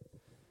then,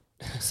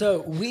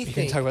 so we Can you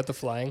think talk about the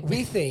flying?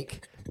 we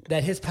think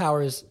that his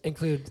powers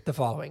include the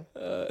following: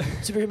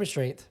 superhuman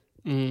strength,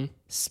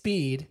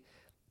 speed,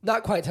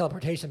 not quite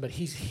teleportation, but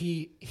he's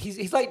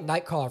like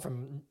Nightcrawler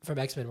from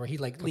X-Men, where he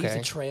like leaves Okay.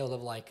 a trail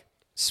of like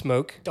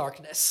Smoke.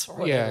 darkness or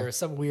whatever, Yeah.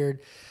 some weird,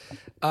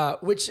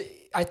 which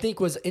I think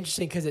was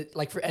interesting because it,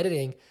 like, for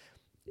editing,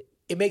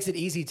 it makes it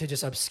easy to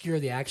just obscure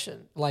the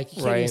action. Like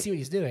you can't even see what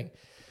he's doing.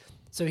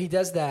 So he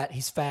does that.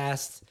 He's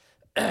fast.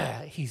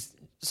 He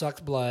sucks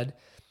blood,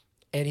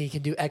 and he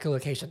can do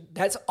echolocation.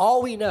 That's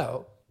all we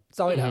know. That's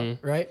all we know,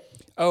 right?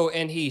 Oh,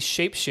 and he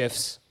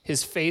shapeshifts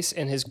his face,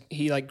 and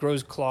he like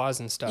grows claws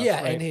and stuff.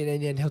 Yeah, right?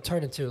 and he'll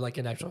turn into like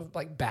an actual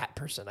like bat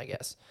person, I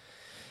guess.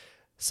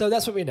 So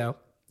that's what we know.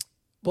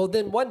 Well,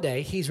 then one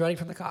day he's running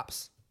from the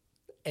cops,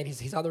 and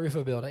he's on the roof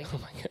of a building. Oh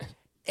my god!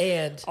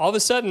 And all of a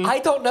sudden, I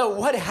don't know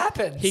what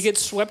happens. He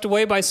gets swept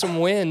away by some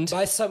wind.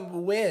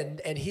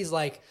 And he's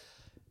like,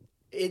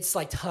 it's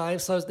like time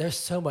slows. There's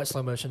so much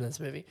slow motion in this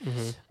movie.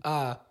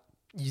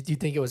 You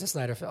think it was a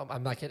Snyder film?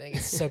 I'm not kidding.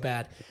 It's so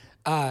bad.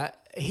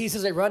 He's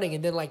just like running,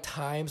 and then like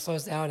time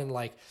slows down, and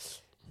like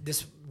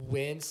this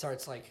wind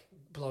starts like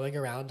blowing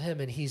around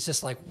him, and he's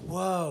just like,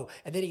 whoa!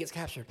 And then he gets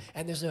captured,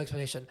 and there's no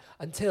explanation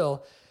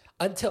until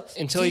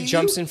he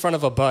jumps in front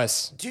of a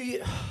bus.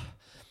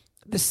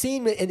 The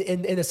scene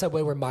in the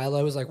subway where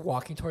Milo is like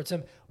walking towards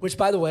him, which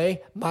by the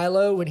way,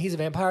 Milo when he's a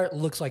vampire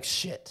looks like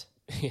shit.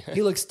 Yeah.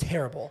 He looks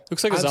terrible.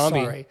 Looks like a zombie.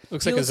 Sorry.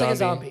 Looks like a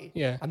zombie.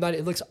 Yeah.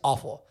 It looks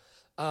awful.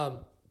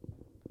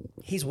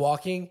 He's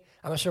walking.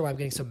 I'm not sure why I'm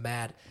getting so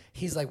mad.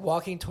 He's like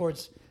walking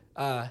towards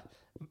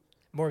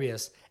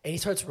Morbius, and he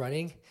starts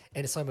running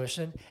in slow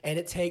motion, and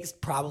it takes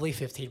probably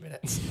 15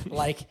 minutes.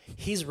 Like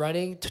he's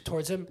running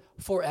towards him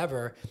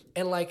forever,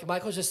 and like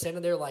Michael's just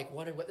standing there like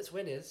wondering what this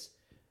wind is.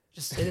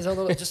 Just in his own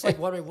little, just like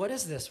wondering, what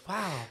is this?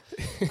 Wow,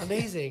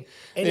 amazing!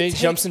 And he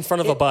jumps in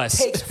front of a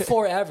bus. It takes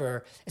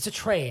forever. It's a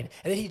train,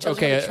 and then he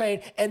jumps on the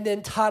train, and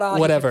then ta-da,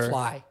 whatever. He can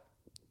fly.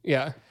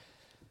 Yeah.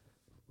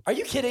 Are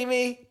you kidding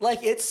me?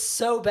 Like it's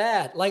so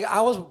bad. Like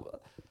I was.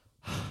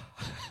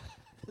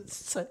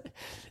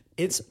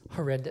 It's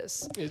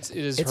horrendous. It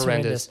is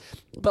horrendous.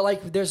 But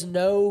like, there's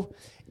no.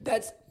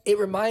 It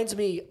reminds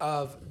me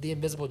of the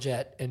Invisible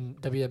Jet in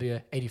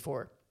WW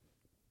 84,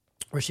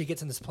 where she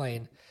gets in this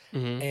plane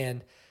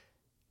and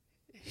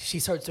she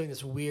starts doing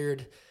this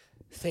weird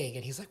thing,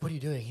 and he's like, "What are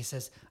you doing?" He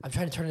says, "I'm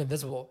trying to turn it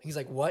invisible." He's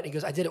like, "What?" He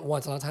goes, "I did it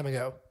once a long time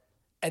ago,"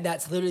 and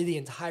that's literally the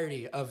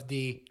entirety of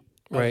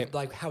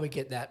like how we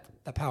get that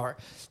power.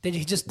 Then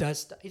he just does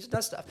stuff. He just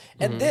does stuff,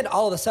 and then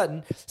all of a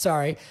sudden,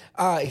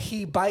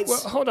 he bites. Well,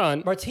 hold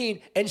on, Martine,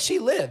 and she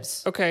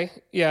lives. Okay,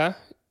 yeah,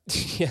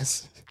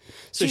 yes.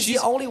 So she's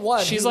the only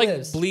one. She's who like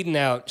lives. bleeding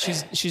out.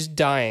 She's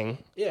dying.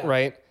 Yeah.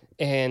 Right.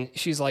 And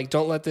she's like,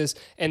 "Don't let this."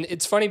 And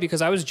it's funny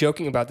because I was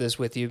joking about this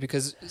with you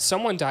because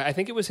someone died. I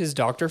think it was his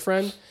doctor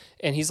friend,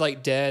 and he's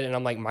like dead. And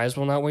I'm like, "Might as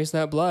well not waste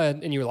that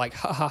blood." And you were like,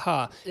 "Ha ha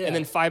ha!" Yeah. And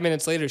then 5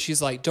 minutes later,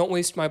 she's like, "Don't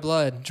waste my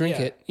blood. Drink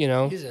it. You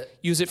know,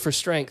 use it for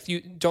strength.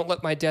 You don't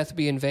let my death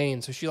be in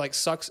vain." So she like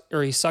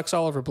he sucks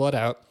all of her blood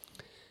out,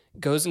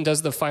 goes and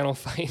does the final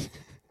fight,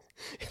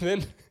 and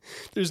then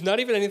there's not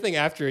even anything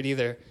after it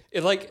either.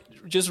 It like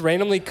just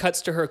randomly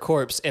cuts to her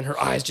corpse, and her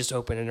eyes just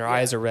open, and her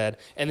eyes are red,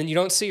 and then you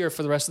don't see her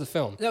for the rest of the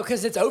film. No,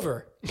 because it's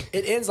over.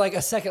 It ends like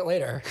a second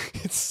later.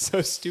 It's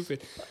so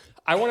stupid.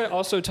 I want to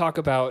also talk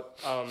about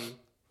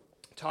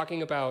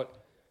talking about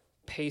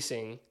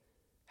pacing,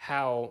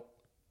 how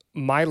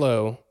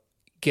Milo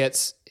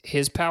gets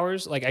his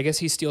powers. Like I guess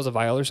he steals a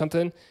vial or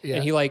something,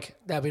 and he like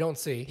that we don't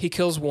see. He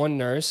kills one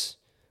nurse.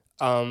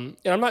 And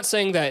I'm not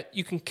saying that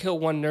you can kill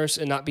one nurse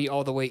and not be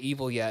all the way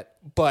evil yet,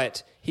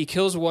 but he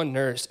kills one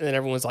nurse, and then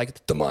everyone's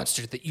like, "The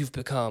monster that you've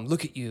become,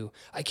 look at you.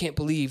 I can't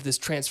believe this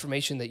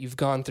transformation that you've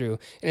gone through."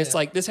 And it's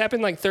like, this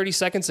happened like 30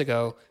 seconds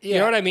ago. Yeah. You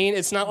know what I mean?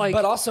 It's not like...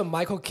 But also,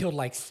 Michael killed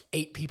like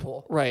 8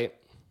 people. Right.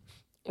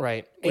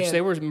 Which they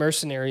were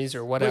mercenaries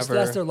or whatever.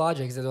 That's their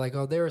logic. They're like,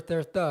 oh, they're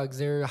thugs.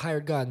 They're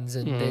hired guns.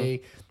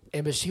 And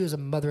but she was a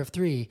mother of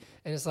 3.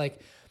 And it's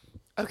like,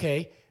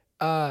 okay.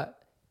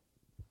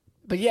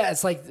 But yeah,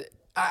 it's like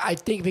I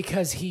think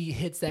because he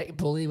hits that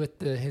bully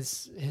with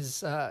his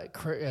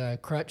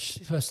crutch,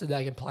 supposed to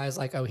like implies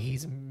like, oh,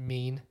 he's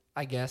mean,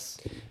 I guess.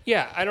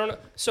 Yeah, I don't know.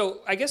 So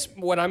I guess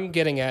what I'm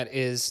getting at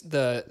is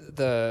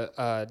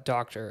the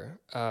doctor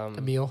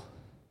Emil.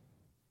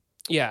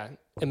 Yeah,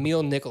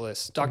 Emil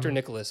Nicholas, Dr.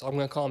 Nicholas. I'm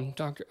gonna call him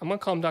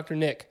Dr.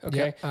 Nick. Okay.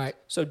 Yeah, all right.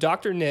 So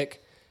Dr.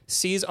 Nick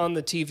sees on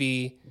the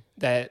TV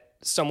that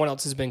someone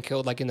else has been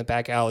killed, like in the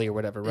back alley or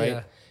whatever, right?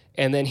 Yeah.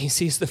 And then he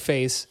sees the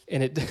face,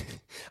 and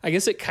I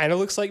guess it kind of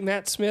looks like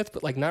Matt Smith,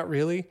 but like not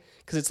really,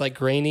 because it's like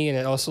grainy, and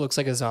it also looks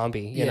like a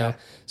zombie, you know?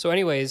 So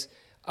anyways,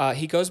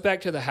 he goes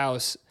back to the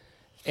house,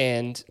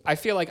 and I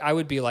feel like I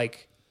would be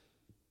like,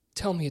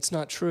 "Tell me it's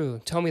not true.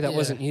 Tell me that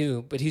wasn't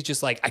you." But he's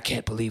just like, "I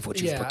can't believe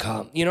what you've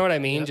become." You know what I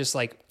mean? Yep. Just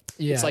like,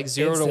 it's like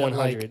 0 to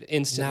 100 like,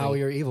 instantly. Now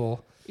you're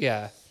evil.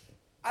 Yeah.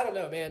 I don't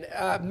know, man.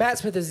 Matt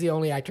Smith is the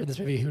only actor in this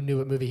movie who knew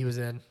what movie he was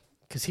in,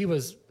 because he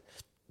was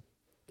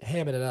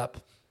hamming it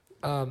up.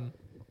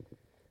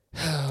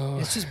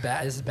 It's just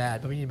bad. This is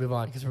bad, but we need to move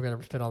on because we're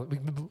gonna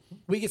spend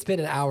we could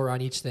spend an hour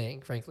on each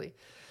thing, frankly.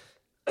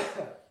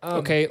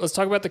 Okay, let's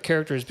talk about the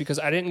characters, because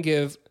I didn't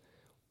give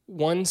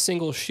one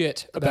single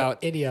shit about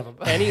any of them.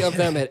 Any of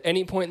them at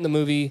any point in the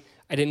movie.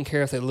 I didn't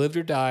care if they lived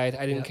or died.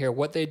 I didn't care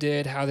what they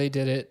did, how they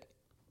did it.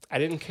 I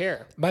didn't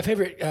care. My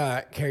favorite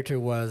character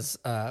was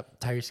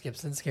Tyrese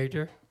Gibson's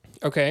character.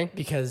 Okay.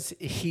 because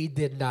he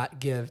did not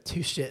give two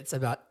shits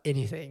about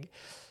anything.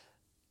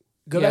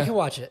 Go Yeah. back and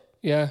watch it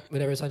Yeah.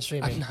 whenever it's on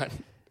streaming. I'm not.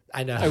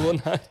 I know. I will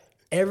not.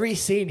 Every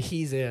scene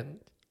he's in,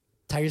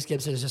 Tyrese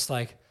Gibson is just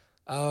like,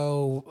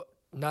 oh,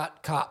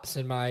 not cops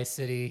in my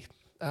city.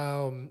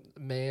 Oh,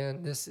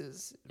 man, this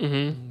is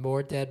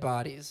more dead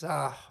bodies.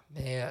 Oh,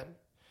 man.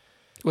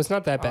 Well, it's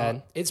not that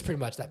bad. It's pretty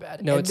much that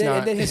bad. No, and it's then, not.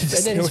 And then his, It's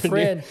and then his nowhere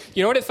near- friend.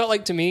 You know what it felt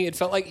like to me? It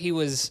felt like he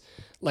was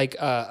like,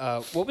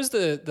 what was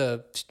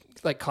the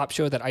like cop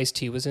show that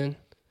Ice-T was in?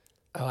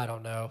 Oh, I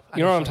don't know.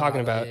 You know what I'm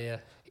talking about? Yeah.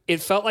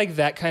 It felt like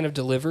that kind of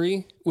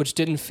delivery, which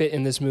didn't fit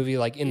in this movie,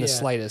 like in the Yeah.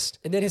 slightest.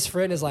 And then his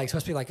friend is like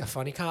supposed to be like a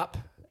funny cop.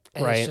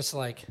 And Right. it's just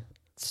like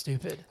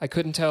stupid. I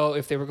couldn't tell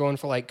if they were going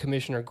for like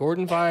Commissioner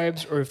Gordon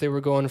vibes or if they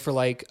were going for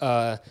like,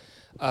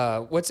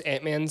 what's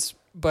Ant-Man's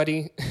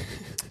buddy?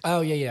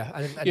 Oh,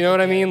 yeah. You know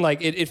what I mean?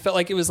 Like it felt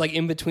like it was like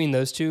in between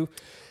those two.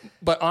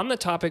 But on the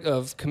topic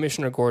of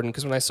Commissioner Gordon,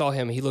 because when I saw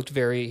him, he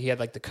had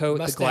like the coat,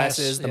 Mustache, the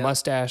glasses, the yeah.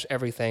 mustache,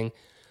 everything.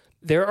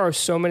 There are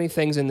so many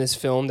things in this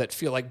film that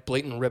feel like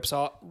blatant rips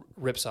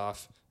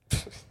off.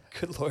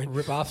 Good Lord.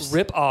 Rip-offs?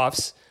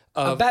 Rip-offs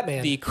of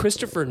Batman. the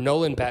Christopher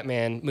Nolan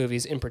Batman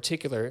movies in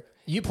particular.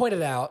 You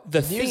pointed out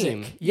The music.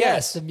 theme. Yes,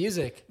 Yes. the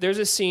music. There's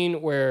a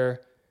scene where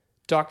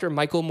Dr.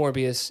 Michael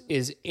Morbius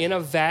is in a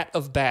vat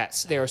of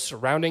bats. They are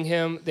surrounding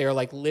him. They are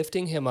like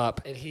lifting him up.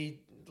 And he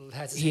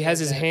has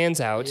His hands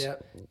out.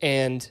 Yep.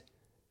 And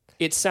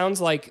it sounds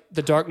like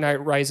The Dark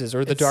Knight Rises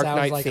or the Dark sounds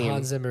Knight like theme.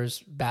 Hans Zimmer's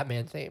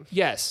Batman theme.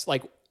 Yes,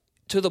 like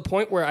to the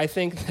point where I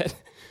think that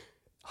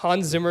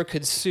Hans Zimmer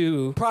could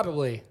sue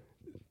Probably.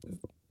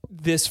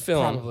 this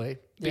film Probably.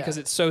 because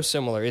Yeah. it's so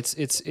similar. It's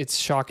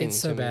shocking. It's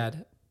so to me.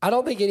 bad. I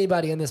don't think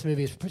anybody in this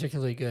movie is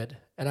particularly good,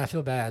 and I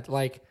feel bad.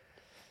 Like,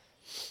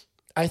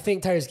 I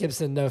think Tyrese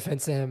Gibson, no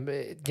offense to him,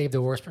 gave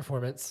the worst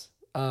performance.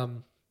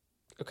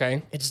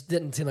 Okay. It just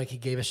didn't seem like he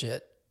gave a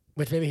shit,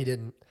 which maybe he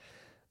didn't.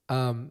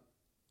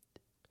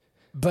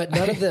 But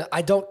none of the,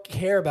 I don't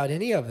care about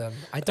any of them.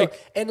 I don't,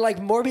 and like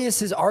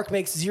Morbius's arc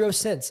makes zero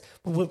sense,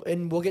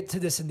 and we'll get to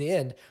this in the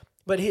end.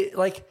 But he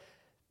like,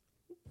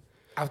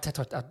 I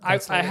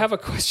have a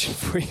question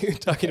for you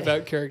talking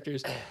about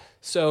characters.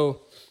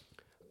 So,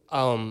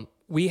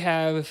 we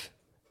have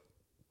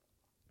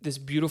this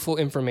beautiful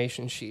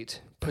information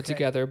sheet put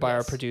together by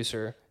our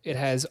producer. It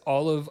has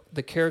all of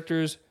the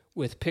characters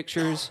with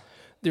pictures.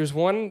 There's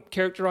one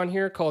character on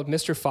here called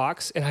Mr.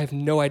 Fox, and I have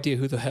no idea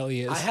who the hell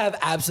he is. I have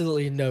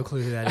absolutely no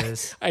clue who that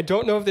is. I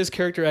don't know if this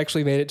character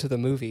actually made it to the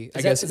movie.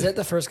 Is that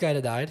the first guy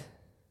that died?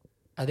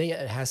 I think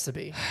it has to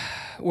be.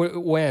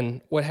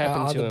 When? What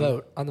happened on to the him?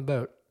 boat. On the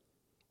boat.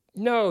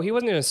 No, he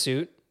wasn't in a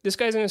suit. This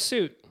guy's in a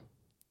suit.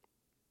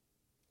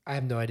 I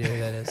have no idea who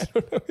that is. I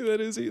don't know who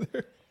that is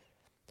either.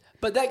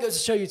 But that goes to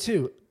show you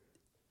too.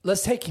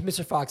 Let's take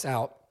Mr. Fox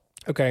out,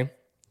 Okay.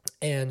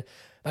 and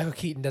Michael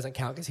Keaton doesn't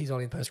count because he's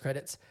only in post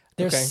credits.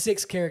 There's Okay.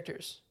 6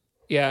 characters.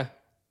 Yeah.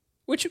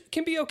 Which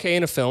can be okay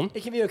in a film.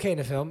 It can be okay in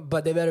a film,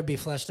 but they better be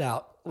fleshed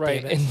out.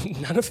 Right. damn it.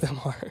 And none of them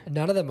are.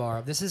 None of them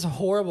are. This is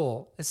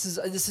horrible. This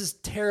is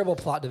terrible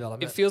plot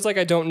development. It feels like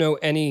I don't know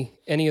any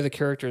of the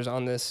characters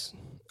on this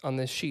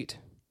sheet.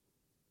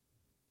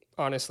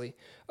 Honestly.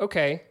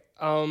 Okay.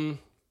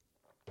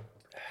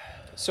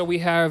 So we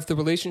have the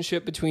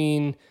relationship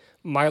between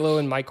Milo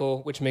and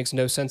Michael, which makes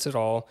no sense at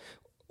all.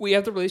 We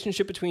have the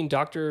relationship between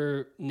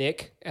Dr.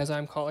 Nick, as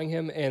I'm calling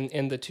him,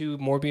 and the two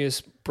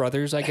Morbius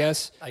brothers, I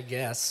guess. I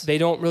guess. They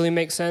don't really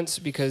make sense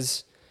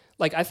because,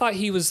 like, I thought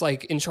he was,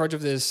 like, in charge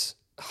of this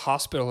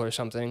hospital or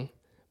something.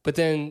 But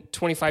then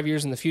 25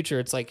 years in the future,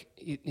 it's like,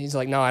 he's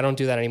like, no, I don't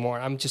do that anymore.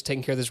 I'm just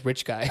taking care of this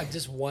rich guy. I'm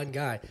just one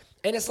guy.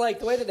 And it's like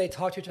the way that they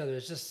talk to each other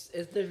is just,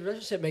 the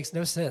relationship makes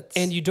no sense.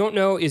 And you don't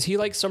know, is he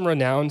like some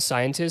renowned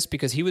scientist?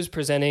 Because he was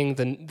presenting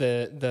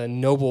the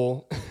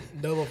Nobel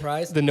Nobel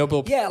Prize? the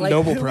Nobel Yeah, like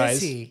Nobel who Prize.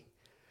 is he?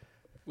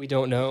 We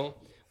don't know.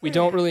 We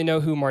don't really know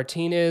who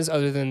Martine is,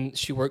 other than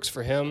she works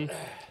for him,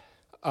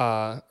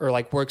 or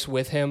like works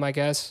with him, I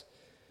guess.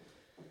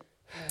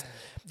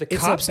 The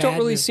It's a cops don't bad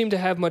really movie. seem to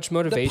have much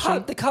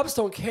motivation. The cops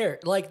don't care.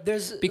 Like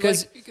there's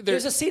Because like,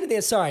 there's a scene at the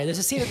end. Sorry, there's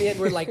a scene at the end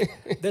where like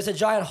there's a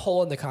giant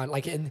hole in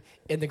the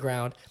in the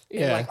ground, and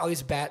Yeah. like all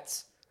these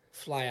bats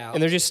fly out,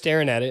 and they're just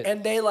staring at it.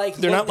 and they like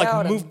they're look not like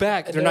down move and-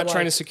 back. and They're not trying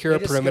like- to secure a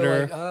they just go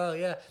perimeter. like, oh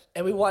yeah,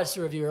 and we watched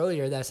the review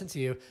earlier that I sent to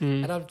you,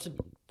 Mm-hmm. and I'm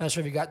not sure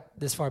if you got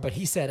this far, but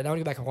he said, and I want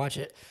to go back and watch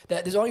it,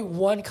 that there's only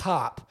one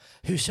cop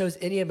who shows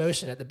any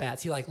emotion at the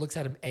bats. He like looks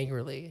at him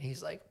angrily, and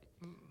he's like,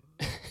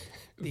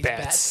 these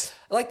Bats.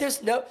 Like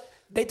there's no,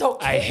 they don't.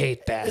 I care.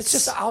 hate bats. It's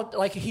just out.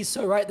 Like he's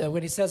so right though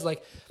when he says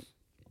like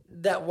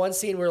that one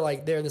scene where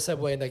like they're in the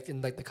subway and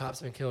like the cops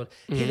have been killed.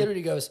 Mm-hmm. He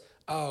literally goes,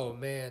 "Oh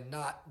man,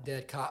 not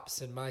dead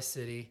cops in my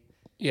city."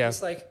 Yeah.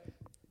 It's like,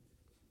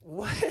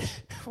 what?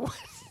 What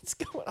is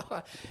going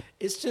on?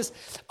 It's just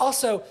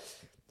also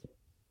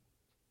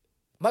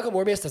Michael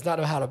Morbius does not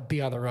know how to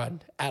be on the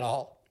run at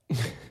all.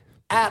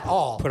 At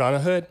all. Put on a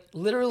hood.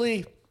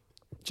 Literally,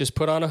 Just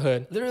put on a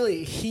hood.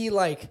 he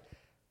like,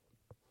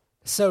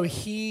 so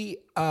he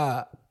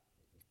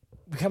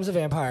becomes a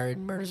vampire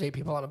and murders 8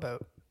 people on a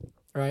boat.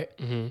 right?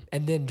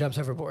 And then jumps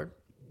overboard.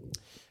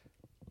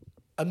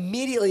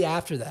 Immediately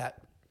after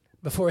that,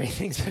 before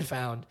anything's been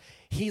found,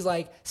 he's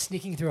like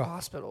sneaking through a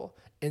hospital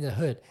in the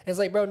hood. And it's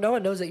like, bro, no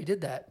one knows that you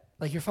did that.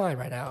 Like, you're fine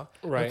right now.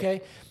 Right.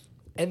 Okay?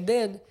 And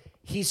then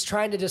he's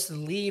trying to just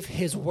leave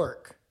his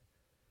work.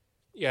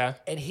 Yeah.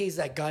 And he's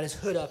like got his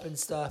hood up and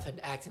stuff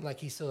and acting like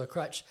he's still a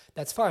crutch.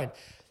 That's fine.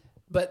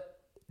 But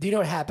do you know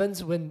what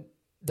happens when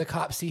the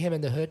cops see him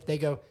in the hood? They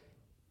go,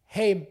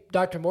 hey,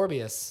 Dr.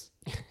 Morbius,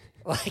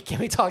 like, can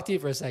we talk to you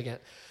for a second?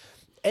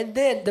 And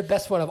then the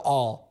best one of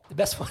all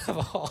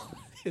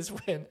is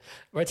when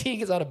Martine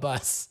gets on a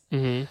bus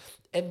and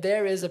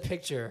there is a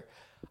picture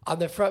on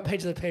the front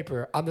page of the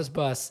paper on this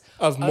bus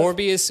of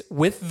Morbius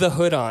with the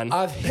hood on.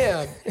 Of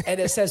him, and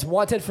it says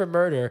wanted for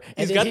murder.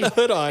 And He's got the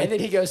hood on. And then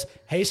he goes,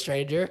 hey,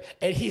 stranger.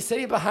 And he's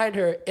sitting behind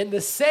her in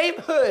the same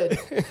hood,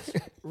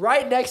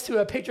 right next to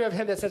a picture of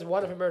him that says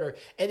wanted for murder.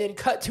 And then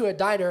cut to a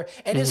diner,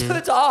 and his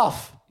hood's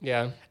off.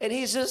 Yeah. And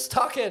he's just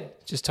talking.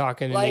 Just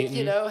talking and Like, eating.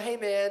 you know, hey,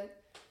 man,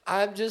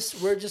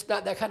 we're just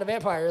not that kind of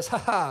vampires.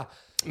 Haha.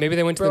 Maybe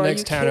they went to Bro, the are next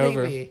you town kidding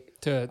over me?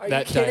 to Are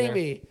that you kidding diner.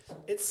 me?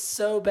 It's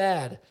so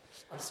bad.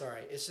 I'm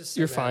sorry. It's just so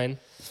You're bad. fine.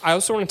 I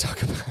also want to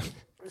talk about...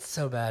 It's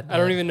so bad. I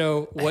don't even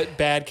know what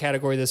bad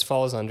category this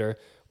falls under,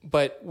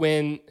 but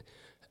when...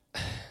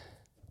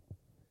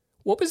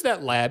 What was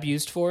that lab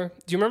used for?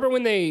 Do you remember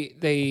when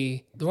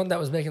they The one that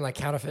was making like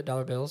counterfeit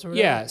dollar bills or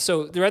whatever? Yeah,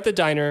 so they're at the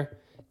diner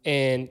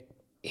and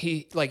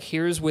he like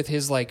hears with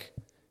his like,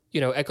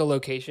 you know,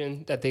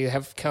 echolocation that they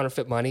have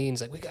counterfeit money and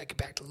he's like, we gotta get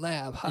back to the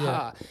lab, haha.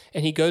 Yeah.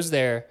 And he goes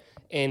there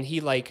and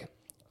he like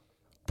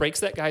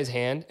breaks that guy's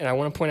hand. And I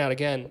want to point out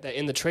again that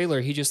in the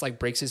trailer he just like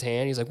breaks his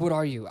hand. He's like, what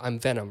are you? I'm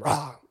Venom.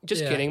 Rah.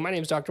 Just Yeah. kidding. My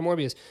name's Dr.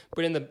 Morbius.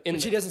 But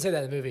Which he doesn't say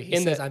that in the movie. He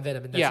says, I'm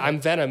Venom. And that's it. I'm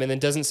Venom, and then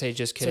doesn't say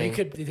just So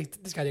kidding.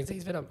 this guy thinks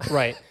he's Venom.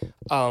 Right.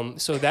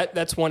 So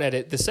that's one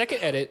edit. The second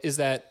edit is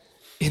that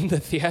in the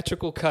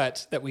theatrical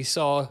cut that we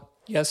saw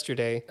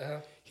yesterday,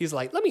 he's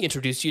like, let me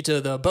introduce you to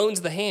the bones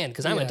of the hand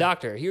because I'm a Yeah.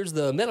 doctor. Here's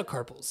the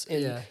metacarpals.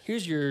 And Yeah.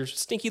 here's your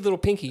stinky little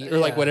pinky or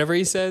like Yeah. whatever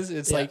he says.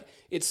 It's Yeah. like,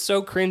 it's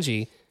so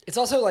cringy. It's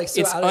also like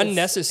so It's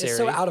unnecessary. It's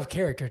so out of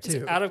character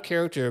too. It's out of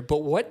character. But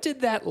what did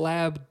that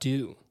lab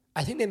do?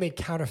 I think they made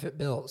counterfeit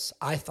bills.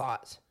 I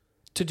thought.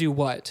 To do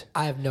what?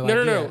 I have no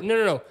No.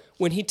 idea.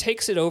 When he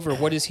takes it over,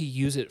 what does he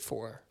use it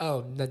for?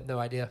 Oh, no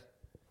idea.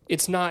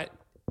 It's not.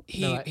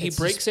 He It's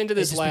breaks just- into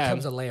this it just lab.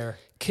 becomes a lair.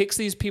 Kicks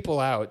these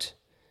people out.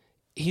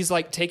 He's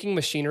like taking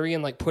machinery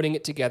and like putting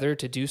it together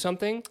to do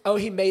something. Oh,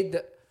 he made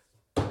the.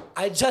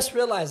 I just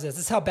realized this.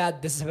 This is how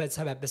bad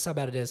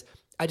it is.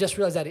 I just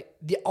realized that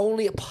the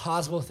only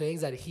possible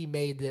things that he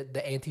made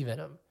the anti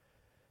venom.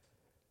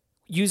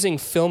 Using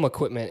film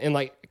equipment and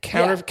like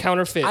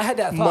counterfeit I had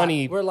that thought.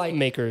 money We're like-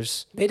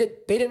 makers. They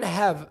didn't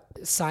have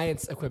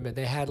science equipment.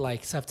 They had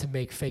like stuff to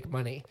make fake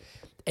money,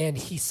 and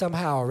he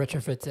somehow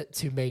retrofits it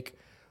to make,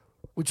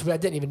 which I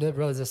didn't even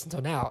realize this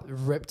until now,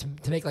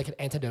 to make like an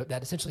antidote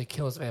that essentially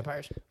kills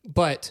vampires.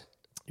 But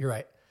You're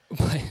right.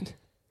 but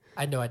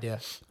I had no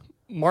idea.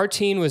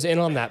 Martine was in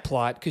on that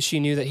plot because she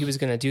knew that he was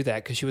going to do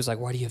that because she was like,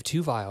 why do you have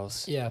 2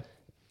 vials? Yeah.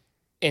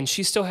 And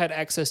she still had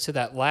access to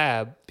that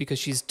lab because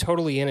she's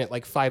totally in it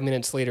like 5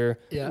 minutes later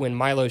Yeah. when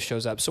Milo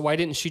shows up. So why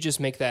didn't she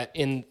just make that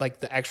in like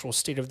the actual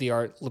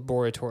state-of-the-art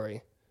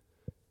laboratory?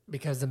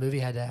 Because the movie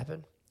had to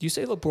happen. Do you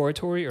say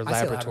laboratory or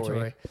I say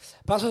laboratory?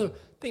 But also,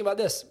 think about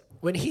this.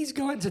 When he's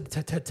going to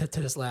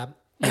this lab,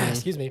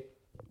 excuse me,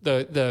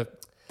 The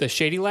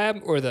shady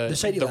lab or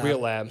the real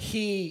lab?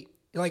 He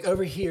like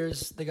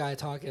overhears the guy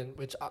talking,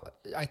 which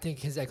I think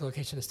his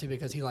echolocation is too,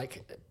 because he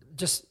like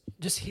just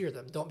hear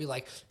them. Don't be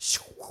like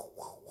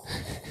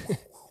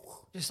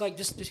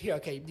just hear.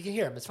 Okay, you can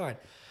hear him. It's fine.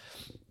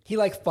 He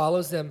like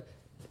follows them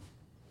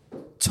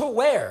to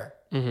where?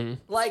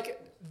 Like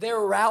their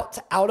route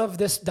out of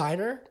this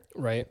diner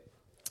Right.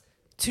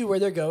 to where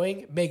they're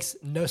going makes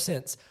no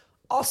sense.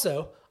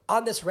 Also,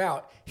 on this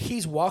route,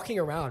 he's walking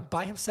around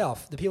by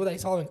himself. The people that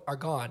he's following are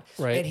gone.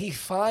 Right. And he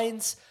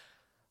finds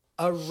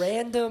a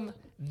random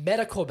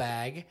medical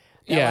bag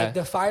that Yeah. like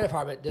the fire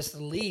department just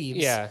leaves.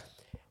 Yeah.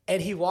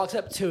 And he walks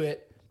up to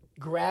it,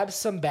 grabs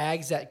some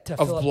bags to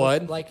Of fill up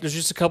blood? with, like, There's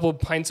just a couple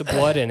pints of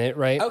blood in it,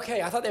 right?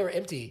 okay, I thought they were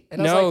empty.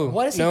 And I was No, like,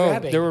 what is he no,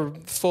 grabbing? there were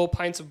full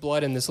pints of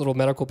blood in this little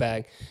medical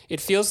bag. It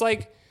feels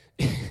like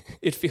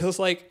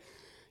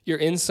you're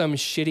in some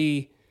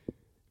shitty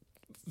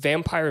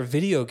vampire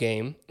video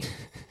game,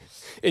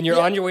 and you're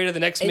Yeah. on your way to the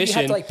next and mission,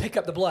 you have to like pick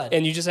up the blood.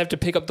 and you just have to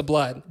pick up the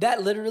blood.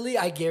 That literally,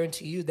 I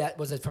guarantee you, that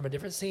was from a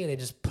different scene. They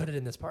just put it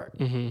in this part.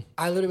 Mm-hmm.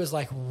 I literally was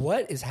like,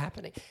 "What is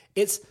happening?"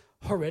 It's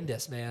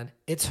horrendous, man.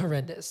 It's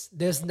horrendous.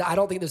 I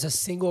don't think there's a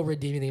single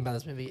redeeming thing about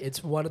this movie.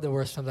 It's one of the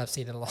worst films I've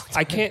seen in a long time.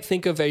 I can't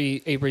think of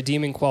a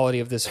redeeming quality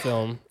of this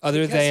film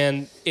other Because-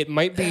 than it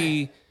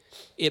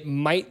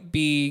might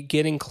be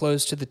getting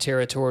close to the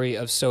territory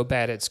of so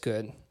bad it's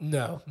good.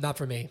 No, not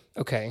for me.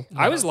 Okay.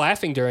 I was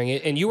laughing during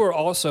it, and you were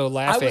also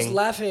laughing. I was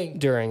laughing.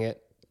 during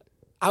it.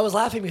 I was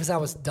laughing because I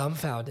was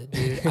dumbfounded,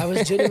 dude. I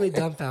was genuinely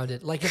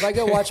dumbfounded. Like if I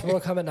go watch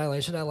Mortal Kombat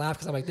Annihilation, I laugh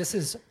because I'm like, this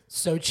is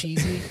so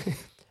cheesy.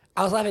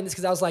 I was laughing at this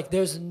because I was like,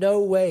 "There's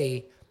no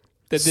way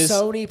that this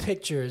Sony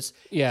Pictures,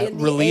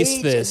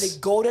 released this in the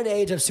golden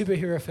age of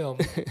superhero film,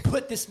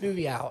 put this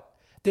movie out.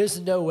 There's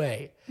no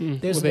way.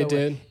 There's well, no they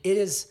way. did.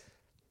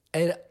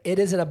 It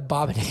is an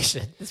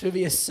abomination. This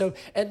movie is so.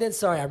 And then,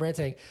 sorry, I'm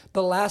ranting.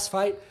 The last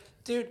fight,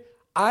 dude.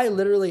 Nothing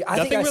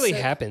really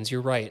happens.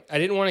 You're right. I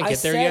didn't want to get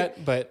there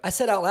yet, but I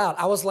said out loud,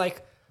 I was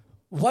like,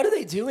 "What are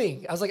they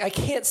doing?" I was like, "I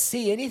can't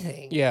see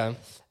anything." Yeah,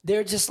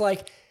 they're just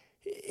like,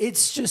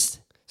 it's just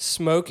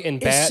smoke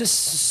and bat. It's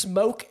just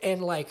smoke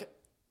and like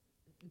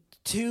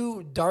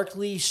two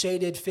darkly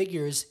shaded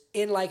figures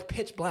in like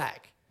pitch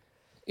black.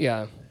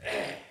 Yeah,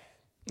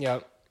 yeah.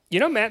 You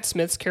know, Matt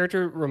Smith's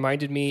character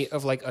reminded me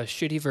of like a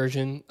shitty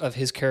version of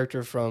his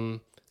character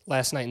from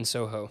Last Night in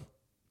Soho.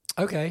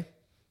 Okay.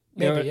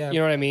 Maybe, you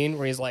know what I mean?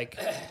 Where he's like,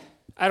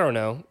 I don't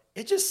know.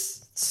 It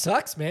just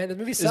sucks, man. The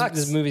movie sucks.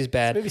 This movie's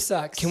bad. This movie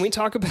sucks. Can we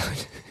talk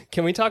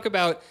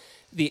about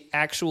the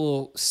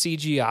actual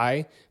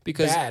CGI?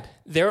 Because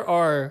there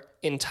are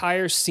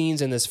entire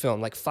scenes in this film,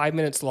 like 5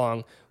 minutes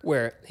long,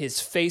 where his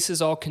face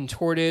is all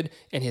contorted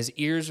and his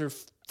ears are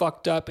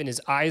fucked up and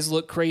his eyes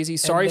look crazy.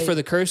 Sorry for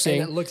the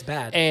cursing. And it looks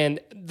bad. And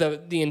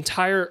the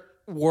entire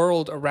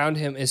world around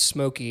him is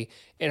smoky.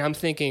 And I'm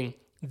thinking,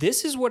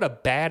 this is what a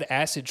bad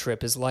acid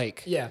trip is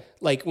like. Yeah.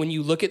 Like when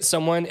you look at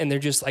someone and they're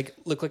just like,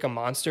 look like a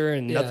monster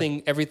and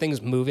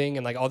everything's moving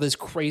and like all this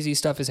crazy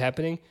stuff is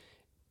happening.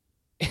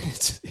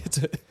 It's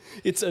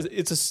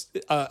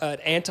an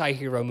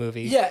anti-hero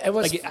movie. Yeah.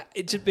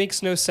 It just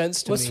makes no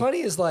sense to me. What's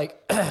funny is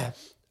like,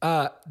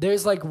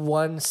 there's like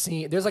one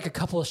scene, there's like a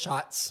couple of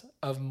shots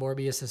of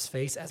Morbius's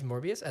face as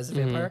Morbius, as a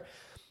vampire,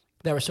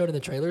 that were showed in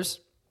the trailers.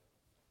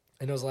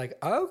 And I was like,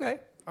 oh, okay.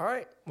 All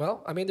right.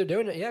 Well, I mean, they're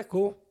doing it. Yeah,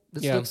 cool.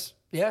 This looks,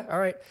 all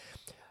right.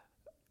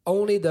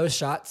 Only those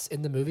shots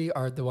in the movie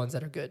are the ones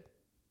that are good.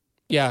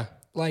 Yeah.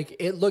 Like,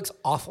 it looks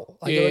awful.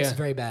 Like, it looks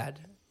very bad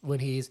when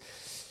he's...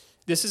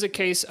 This is a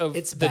case of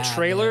the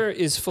trailer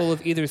is full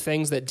of either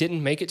things that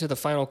didn't make it to the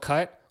final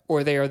cut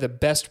or they are the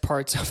best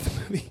parts of the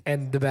movie.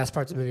 And the best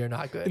parts of the movie are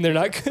not good. And they're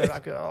not good. They're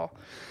not good at all.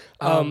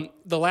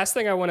 The last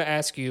thing I want to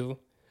ask you,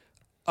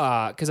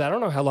 because I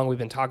don't know how long we've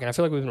been talking. I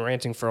feel like we've been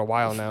ranting for a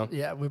while now.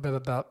 Yeah, we've been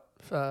about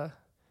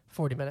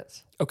 40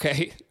 minutes.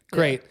 Okay,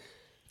 great. Yeah.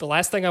 The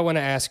last thing I want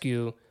to ask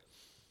you,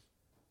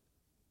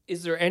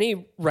 is there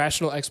any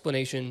rational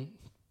explanation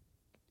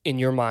in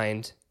your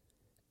mind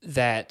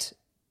that...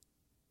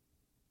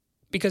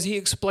 Because he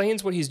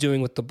explains what he's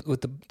doing with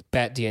the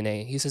bat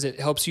DNA. He says it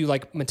helps you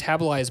like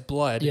metabolize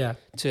blood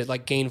to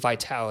like gain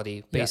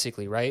vitality,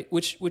 basically, right?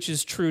 Which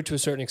is true to a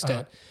certain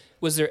extent.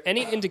 Was there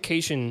any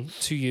indication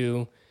to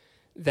you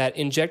that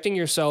injecting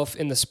yourself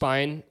in the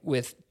spine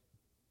with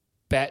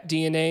bat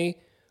DNA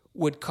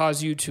would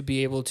cause you to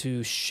be able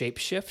to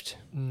shapeshift?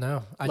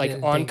 No, command. I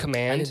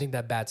didn't think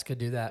that bats could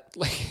do that.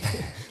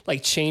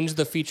 Like change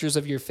the features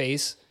of your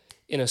face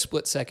in a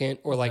split second,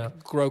 or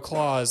like grow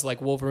claws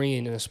like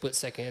Wolverine in a split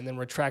second and then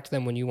retract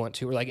them when you want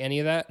to, or like any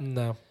of that?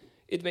 No.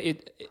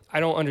 I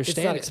don't understand.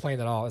 It's not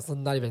explained at all. It's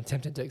not even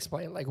attempted to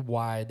explain like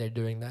why they're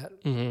doing that.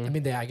 I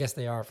mean, I guess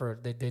they are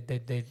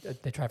they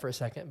try for a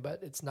second,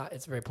 but it's not.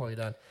 It's very poorly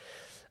done.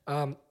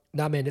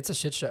 Nah, man, it's a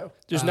shit show.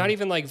 There's not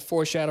even like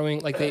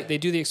foreshadowing. Like they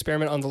do the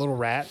experiment on the little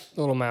rat,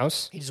 the little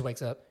mouse. He just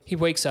wakes up. He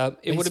wakes up.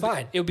 It would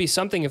fine. It would be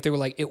something if they were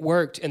like, it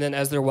worked, and then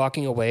as they're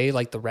walking away,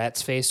 like the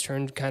rat's face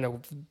turned kind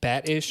of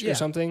bat-ish or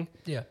something.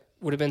 Yeah,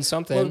 would have been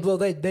something. Well,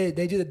 they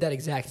do that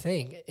exact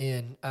thing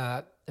in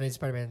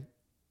Spider-Man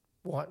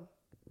 1,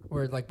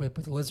 where like with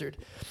the lizard,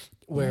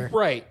 where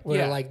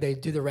like they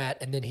do the rat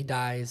and then he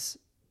dies.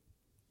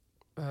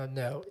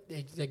 No,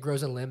 it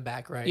grows a limb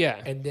back, right?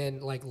 Yeah, and then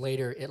like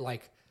later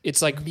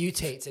it's like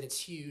mutates and it's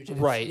huge.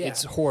 And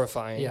it's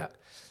horrifying. Yeah,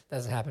 that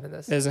doesn't happen in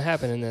this. That doesn't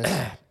happen in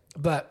this.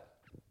 But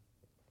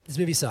this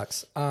movie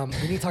sucks. We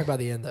need to talk about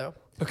the end though.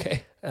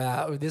 Okay.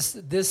 This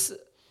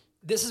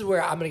is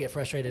where I'm gonna get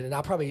frustrated, and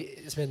I'll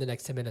probably spend the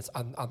next 10 minutes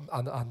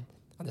on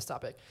this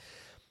topic.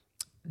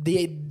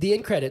 The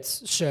end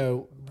credits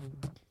show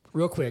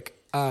real quick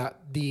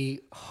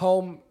the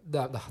home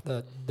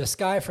the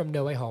sky from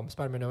No Way Home,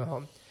 Spider-Man No Way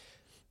Home.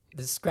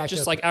 This scratch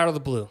just like out of the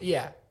blue.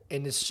 Yeah,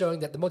 and it's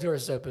showing that the multiverse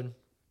is open.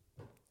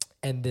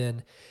 And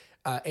then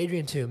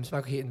Adrian Toomes,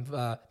 Michael Keaton,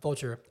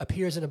 Vulture,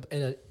 appears in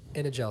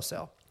a jail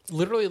cell.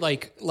 Literally,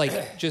 like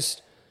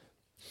just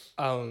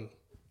comes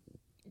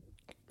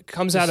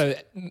out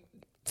of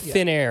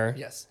thin air,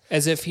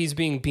 as if he's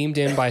being beamed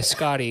in by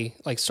Scotty,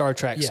 like Star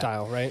Trek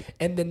style, right?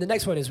 And then the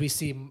next one is we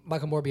see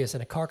Michael Morbius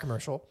in a car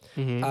commercial,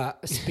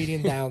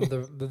 speeding down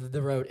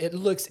the road.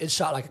 It's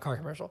shot like a car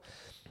commercial.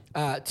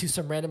 To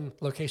some random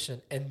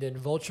location, and then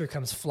Vulture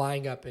comes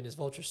flying up in his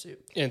Vulture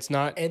suit. And it's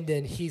not. And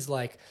then he's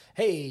like,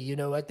 "Hey,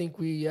 I think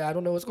I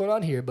don't know what's going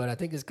on here, but I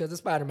think it's because of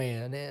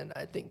Spider-Man, and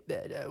I think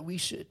that we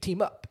should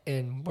team up."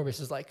 And Morbius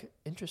is like,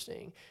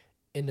 "Interesting."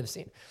 End of the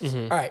scene.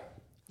 All right,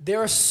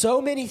 there are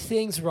so many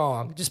things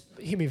wrong. Just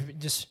hear me.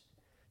 Just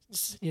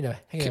hang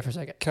out for a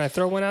second. Can I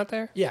throw one out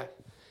there? Yeah.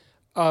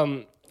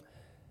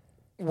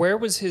 Where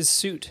was his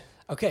suit?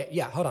 Okay,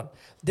 yeah, hold on.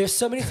 There's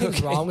so many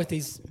things wrong with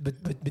these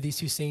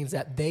two scenes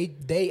that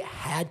they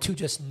had to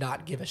just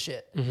not give a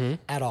shit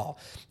at all.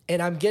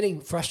 And I'm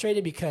getting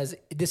frustrated because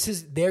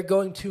they're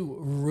going to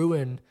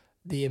ruin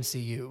the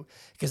MCU,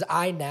 because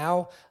I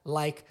now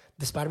like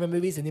the Spider-Man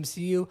movies in the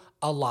MCU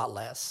a lot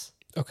less.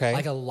 Okay.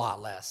 Like a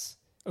lot less.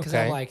 Because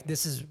Okay. I'm like,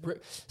 this is...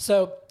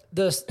 So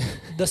the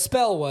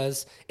spell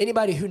was,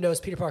 anybody who knows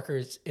Peter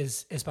Parker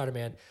is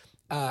Spider-Man,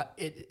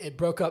 it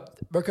broke up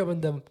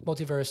in the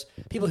multiverse.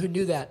 People who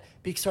knew that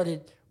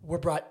were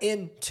brought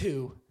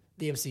into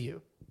the MCU.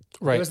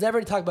 Right. There was never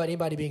any talk about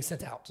anybody being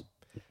sent out.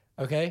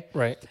 Okay?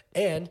 Right.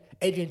 And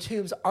Adrian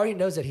Toomes already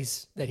knows that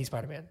he's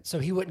Spider-Man. So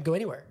he wouldn't go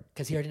anywhere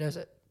because he already knows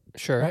it.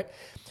 Sure. Right?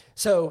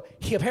 So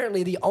he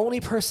apparently, the only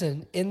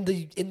person in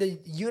the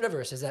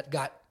universes that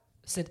got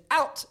sent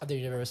out of the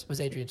universe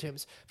was Adrian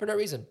Toomes for no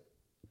reason.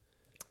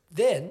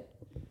 Then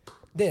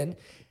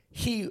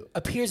he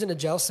appears in a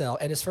jail cell,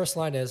 and his first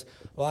line is,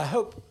 "Well, I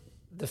hope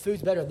the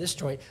food's better in this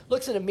joint."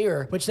 Looks in a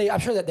mirror, which I'm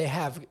sure that they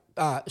have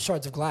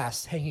shards of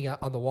glass hanging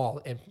out on the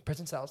wall in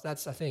prison cells.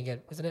 That's a thing,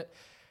 isn't it?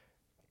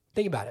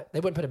 Think about it. They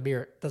wouldn't put a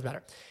mirror. Doesn't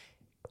matter.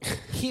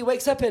 He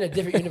wakes up in a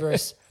different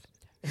universe.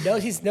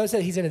 knows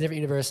that he's in a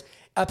different universe.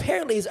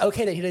 Apparently, it's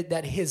okay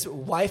that his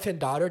wife and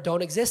daughter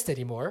don't exist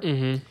anymore.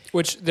 Mm-hmm.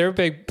 Which they're a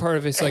big part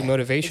of his like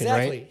motivation,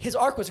 exactly. right? His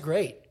arc was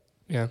great.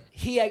 Yeah.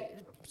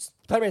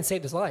 Spider-Man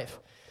saved his life.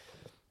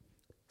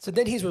 So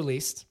then he's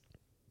released,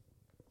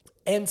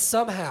 and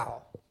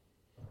somehow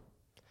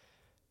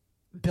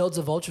builds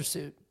a Vulture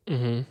suit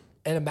in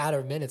a matter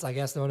of minutes. I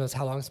guess no one knows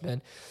how long it's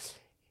been.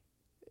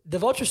 The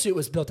Vulture suit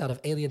was built out of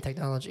alien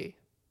technology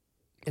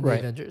in the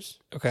Avengers.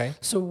 Okay.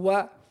 So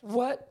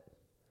what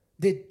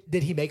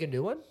did he make a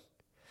new one?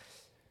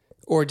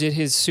 Or did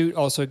his suit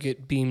also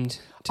get beamed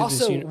to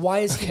this Also, unit? why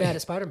is he mad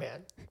at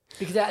Spider-Man?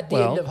 Because at the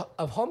end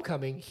of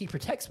Homecoming, he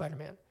protects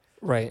Spider-Man.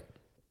 Right.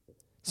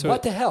 So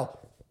what the hell?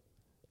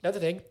 Another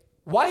thing,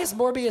 why is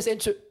Morbius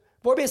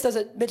Morbius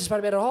doesn't mention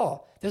Spider-Man at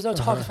all. There's no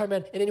talk of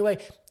Spider-Man in any way,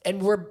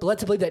 and we're led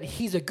to believe that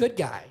he's a good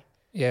guy.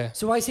 Yeah.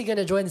 So why is he going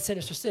to join the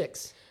Sinister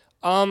Six?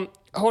 Hold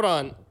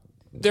on.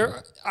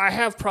 I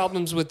have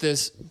problems with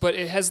this, but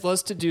it has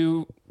less to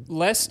do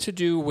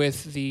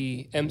with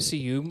the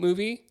MCU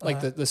movie,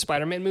 like the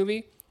Spider-Man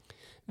movie,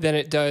 than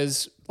it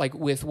does like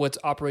with what's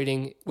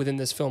operating within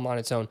this film on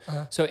its own.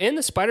 So in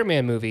the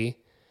Spider-Man movie,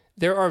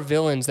 there are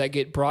villains that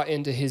get brought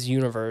into his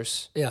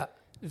universe. Yeah.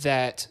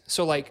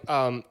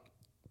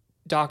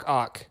 Doc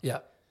Ock. Yeah.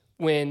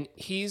 When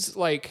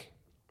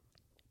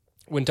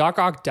Doc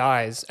Ock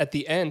dies at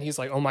the end, he's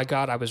like, "Oh my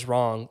God, I was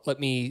wrong. Let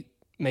me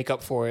make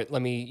up for it.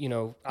 Let me,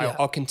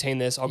 I'll contain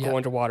this. I'll go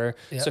underwater."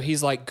 Yeah. So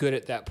he's like good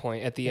at that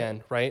point at the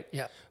end, right?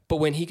 Yeah. But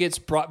when he gets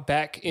brought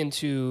back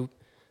into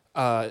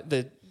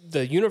the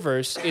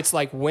universe, it's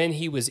like when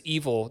he was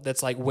evil.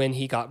 That's like when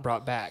he got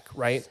brought back,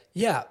 right?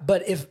 Yeah,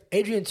 but if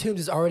Adrian Toomes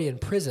is already in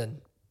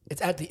prison,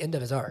 it's at the end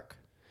of his arc.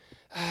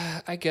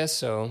 I guess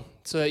so.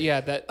 So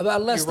yeah, Unless you're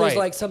there's right.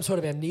 like some sort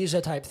of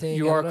amnesia type thing.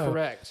 You I are don't know.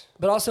 correct.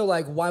 But also,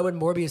 like, why would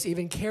Morbius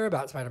even care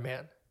about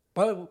Spider-Man?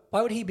 Why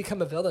would he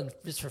become a villain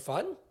just for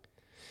fun?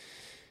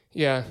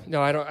 Yeah.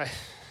 No, I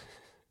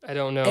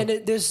don't know.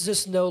 And there's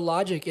just no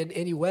logic in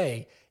any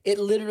way. It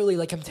literally,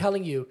 like I'm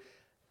telling you,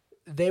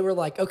 they were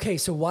like, okay,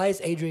 so why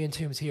is Adrian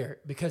Toomes here?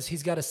 Because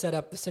he's got to set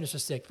up the Sinister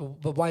Six.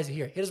 But why is he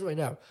here? He doesn't really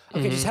know.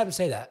 Okay, just have him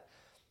say that.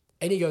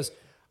 And he goes,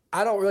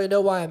 "I don't really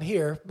know why I'm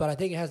here, but I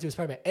think it has to do with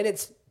Spider-Man."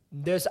 And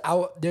there's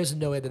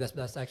no way that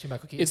that's actually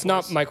Michael Keaton's It's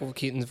not Michael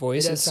Keaton's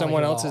voice. It It's doesn't sound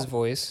someone like it at else's all.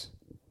 voice.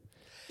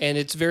 And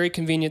it's very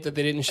convenient that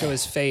they didn't show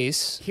his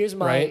face. Here's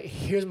right?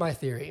 my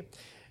theory.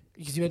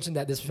 Because you mentioned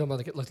that this film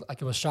looked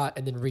like it was shot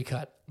and then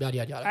recut, yada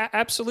yada yada.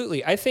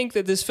 Absolutely. I think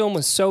that this film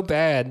was so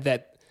bad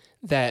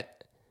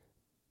that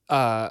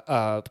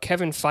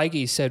Kevin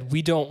Feige said,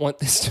 "We don't want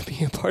this to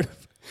be a part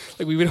of,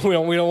 like we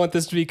don't want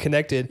this to be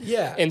connected."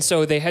 Yeah. And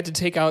so they had to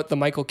take out the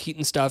Michael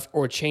Keaton stuff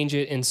or change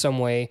it in some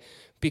way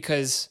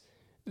because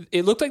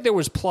it looked like there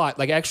was plot,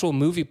 like actual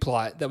movie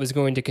plot that was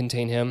going to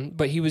contain him,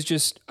 but he was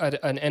just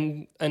an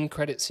end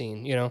credit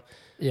scene, Yeah.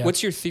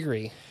 What's your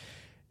theory?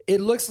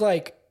 It looks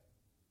like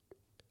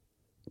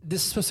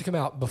this is supposed to come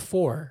out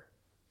before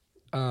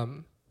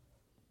No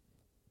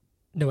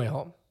Way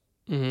Home.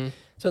 Mm-hmm.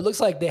 So it looks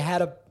like they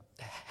had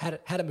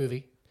a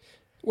movie.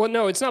 Well,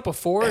 no, it's not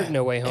before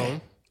No Way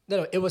Home.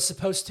 No, it was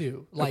supposed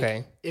to. Like,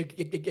 Okay.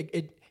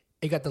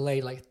 It got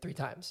delayed like 3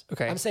 times.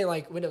 Okay. I'm saying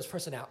like when it was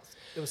first announced,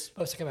 it was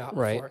supposed to come out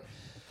Right. before.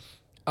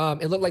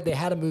 It looked like they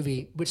had a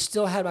movie which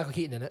still had Michael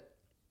Keaton in it,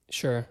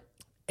 Sure.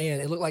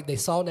 and it looked like they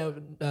saw No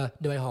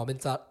Way Home and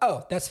thought,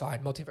 "Oh, that's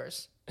fine,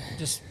 multiverse.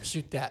 Just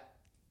shoot that.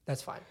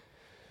 That's fine."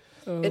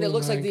 And it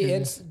looks like the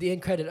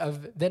end credit of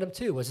Venom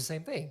 2 was the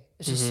same thing.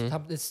 It's just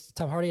it's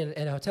Tom Hardy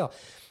in a hotel.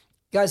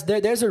 Guys,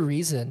 there's a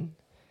reason,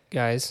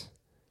 Guys,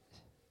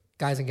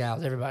 and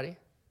gals, everybody.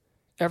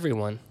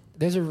 everyone.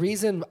 There's a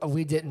reason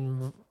we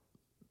didn't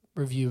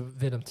review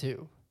Venom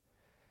 2.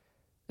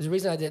 There's a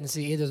reason I didn't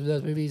see either of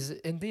those movies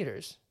in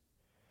theaters.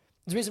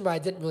 There's a reason why I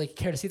didn't really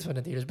care to see this one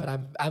in theaters, but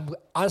I'm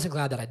honestly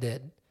glad that I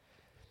did.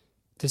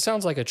 This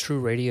sounds like a true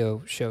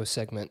radio show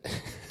segment.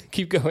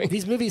 Keep going.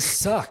 These movies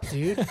suck,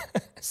 dude.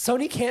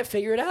 Sony can't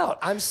figure it out.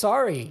 I'm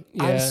sorry.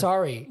 Yeah. I'm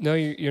sorry. No,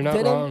 you're not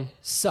Venom wrong.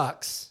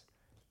 sucks.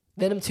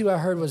 Venom 2 I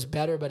heard was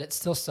better, but it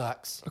still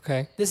sucks.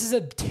 Okay. This is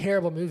a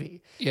terrible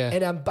movie. Yeah.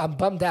 And I'm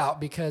bummed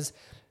out because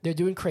they're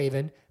doing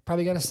Craven,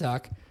 probably gonna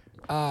suck.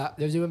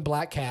 They're doing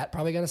Black Cat,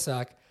 probably gonna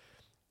suck.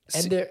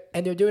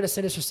 And they're doing a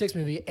Sinister Six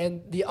movie,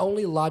 and the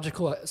only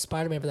logical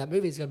Spider-Man for that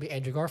movie is gonna be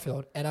Andrew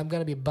Garfield, and I'm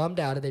gonna be bummed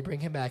out if they bring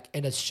him back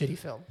in a shitty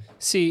film.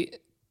 See,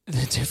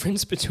 the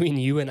difference between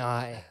you and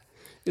I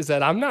is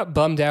that I'm not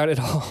bummed out at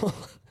all.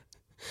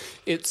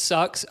 It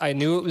sucks. I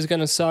knew it was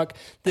going to suck.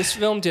 This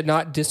film did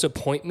not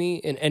disappoint me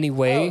in any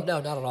way. Oh, no,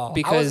 not at all.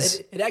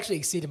 Because it actually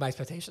exceeded my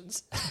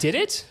expectations. Did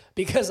it?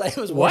 Because it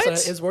was What?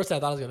 worse. It was worse than I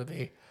thought it was going to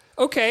be.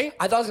 Okay.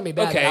 I thought it was going to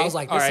be bad. Okay. But I was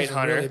like, this all right, is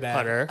Hunter, really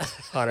bad.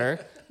 Hunter.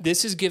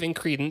 This is giving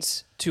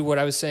credence to what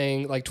I was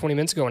saying like 20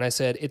 minutes ago when I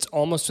said it's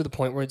almost to the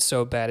point where it's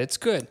so bad it's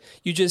good.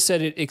 You just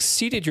said it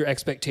exceeded your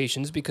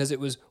expectations because it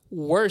was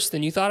worse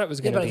than you thought it was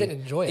going to but be. I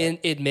didn't enjoy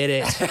it. Admit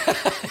it.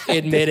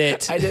 Admit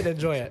it. I didn't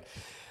enjoy it.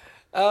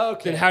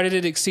 Okay. Then how did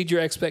it exceed your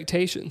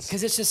expectations?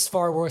 Because it's just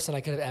far worse than I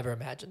could have ever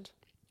imagined.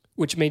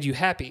 Which made you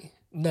happy.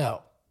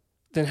 No.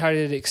 Then how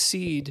did it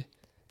exceed?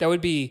 That would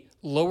be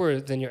lower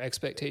than your Then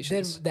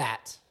expectations.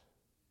 that.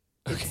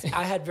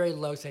 I had very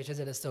low expectations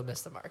and it still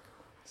missed the mark.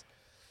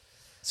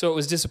 So it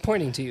was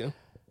disappointing to you.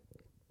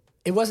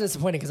 It wasn't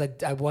disappointing because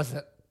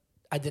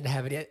I didn't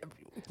have any.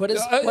 What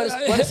does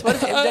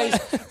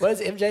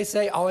MJ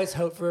say? Always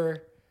hope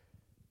for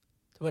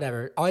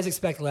whatever. Always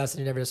expect less and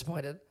you're never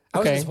disappointed. I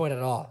wasn't Okay. disappointed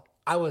at all.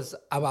 I was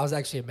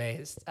actually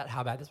amazed at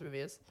how bad this movie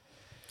is.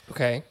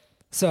 Okay.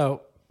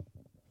 So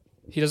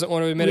He doesn't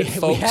want to admit we it,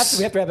 folks. have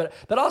to wrap it up.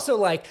 But also,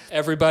 like,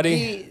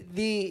 Everybody.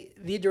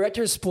 the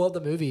director spoiled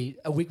the movie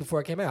a week before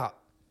it came out.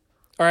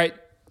 All right.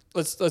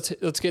 Let's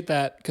get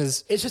that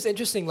because It's just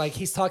interesting. Like,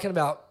 he's talking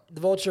about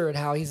the Vulture and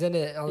how he's in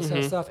it and all this kind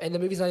of stuff, and the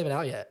movie's not even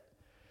out yet.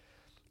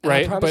 And I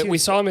right, promise but you- we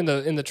saw him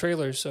in the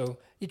trailer. So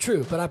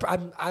True, but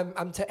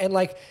and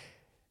like,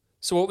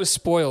 so what was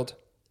spoiled?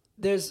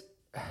 there's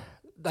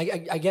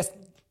like I guess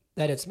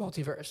that it's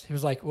multiverse. He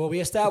was like, well, we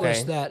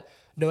established Okay. that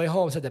No Way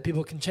Home said that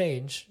people can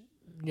change,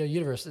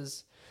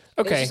 universes.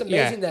 And Okay, it's just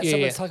amazing yeah, that yeah,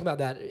 someone's yeah. talking about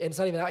that, and it's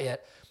not even out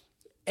yet.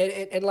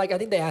 And like I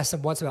think they asked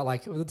him once about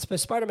like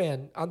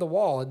Spider-Man on the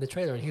wall in the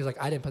trailer, and he was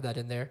like, I didn't put that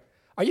in there.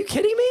 Are you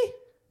kidding me?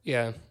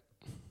 Yeah.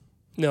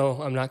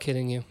 No, I'm not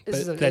kidding you. This But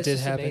is that it's did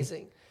just happen.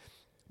 amazing.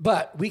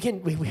 But we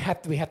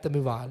have to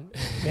move on.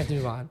 We have to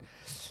move on.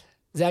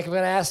 Zach, I'm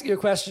going to ask you a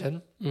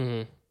question.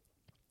 Mhm.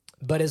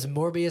 But is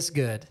Morbius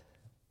good?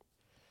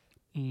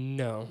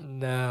 No,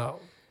 No.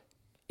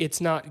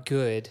 it's not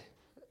good.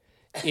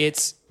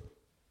 It's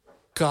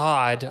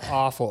god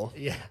awful.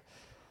 Yeah.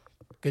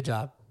 Good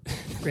job.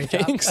 Great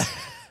job. Thanks.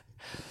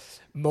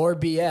 More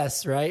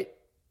BS, right?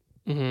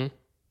 hmm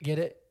Get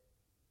it?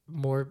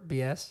 More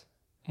BS.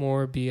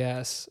 More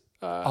BS.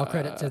 All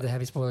credit to the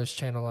Heavy Spoilers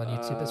channel on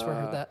YouTube. That's where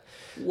I heard that.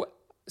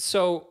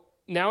 So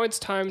now it's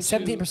time to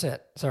 17%.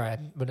 Sorry, I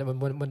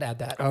wouldn't add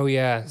that. Oh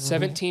yeah,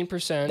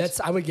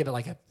 17%. I would give it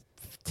like a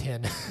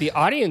 10. The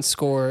audience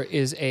score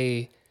is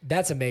a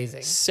That's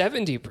amazing.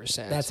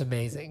 70%. That's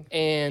amazing.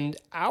 And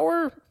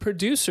our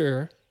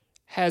producer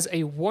has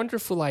a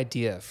wonderful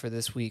idea for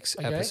this week's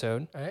Okay.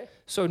 episode. All right.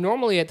 So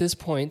normally at this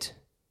point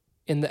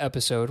in the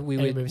episode, we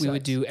Every would movie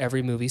sucks. do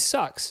every movie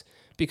sucks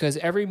because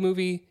every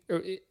movie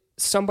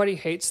somebody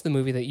hates the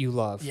movie that you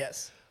love.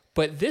 Yes.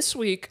 But this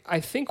week,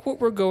 I think what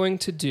we're going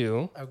to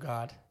do Oh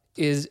God.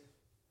 is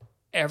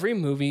every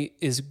movie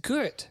is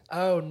good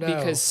Oh no.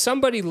 because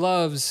somebody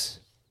loves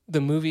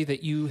the movie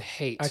that you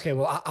hate. Okay,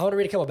 well, I want to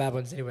read a couple bad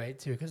ones anyway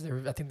too, because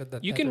I think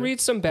that You can read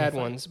some bad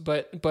ones,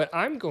 but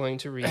I'm going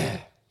to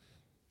read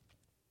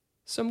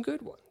some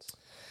good ones.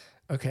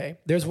 Okay,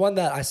 there's one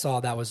that I saw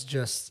that was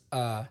just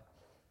a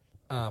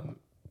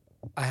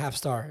half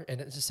star,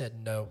 and it just said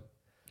no.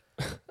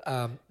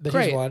 But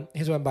Great.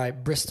 Here's one by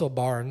Bristol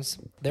Barnes.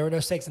 There were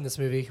no stakes in this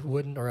movie,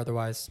 wooden or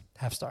otherwise.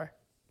 Half star.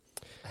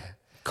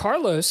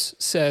 Carlos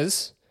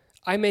says,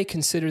 I may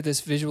consider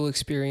this visual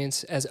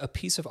experience as a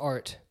piece of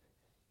art.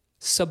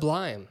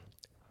 Sublime.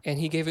 And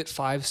he gave it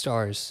 5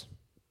 stars.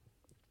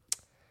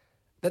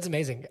 That's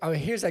amazing. I mean,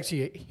 here's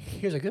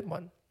a good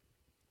one.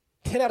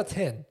 10 out of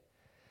 10.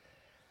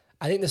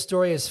 I think the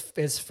story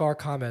is far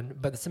common,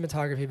 but the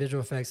cinematography,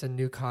 visual effects, and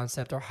new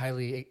concept are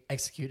highly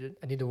executed.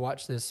 I need to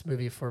watch this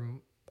movie for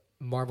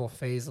Marvel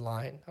Phase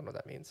Line. I don't know what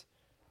that means.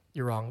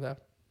 You're wrong, though.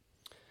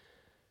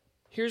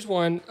 Here's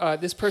one.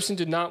 This person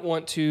did not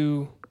want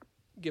to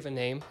give a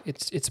name.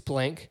 It's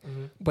blank.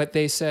 But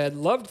they said,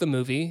 loved the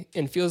movie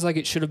and feels like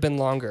it should have been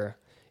longer.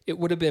 It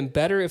would have been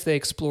better if they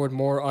explored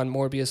more on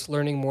Morbius,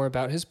 learning more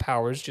about his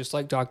powers, just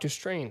like Doctor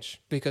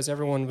Strange, because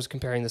everyone was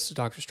comparing this to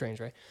Doctor Strange,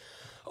 right?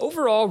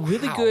 Overall,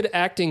 really good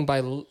acting by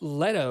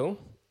Leto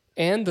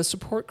and the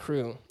support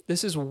crew.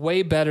 This is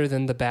way better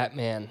than the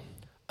Batman.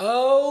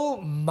 Oh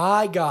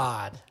my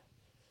God.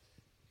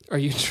 Are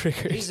you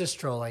triggered? He's just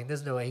trolling.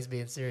 There's no way he's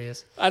being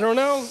serious. I don't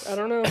know.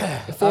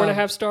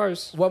 4.5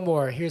 stars. One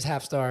more. Here's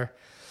half star.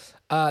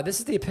 This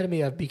is the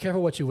epitome of be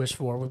careful what you wish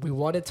for. We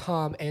wanted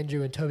Tom,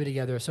 Andrew, and Toby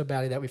together so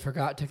badly that we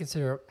forgot to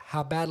consider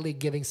how badly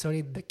giving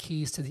Sony the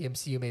keys to the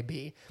MCU may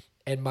be.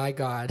 And my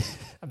God,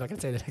 I'm not going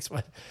to say the next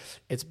one.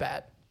 It's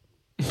bad.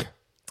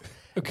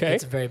 Okay.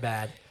 It's very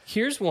bad.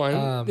 Here's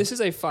one. This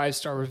is a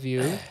 5-star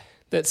review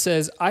that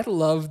says, I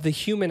love the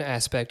human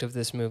aspect of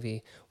this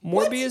movie.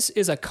 Morbius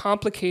is a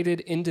complicated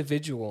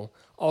individual,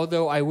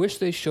 although I wish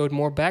they showed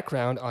more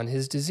background on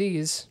his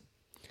disease.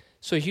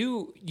 So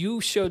you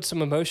showed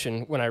some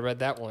emotion when I read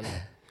that one,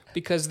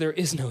 because there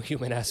is no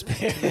human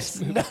aspect. There's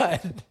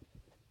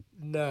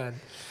none.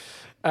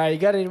 All right, you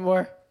got any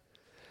more?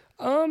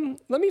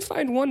 Let me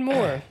find one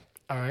more.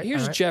 All right.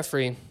 Here's all right.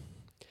 Jeffrey.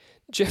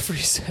 Jeffrey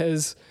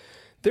says,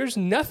 there's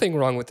nothing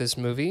wrong with this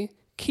movie.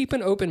 Keep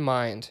an open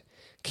mind.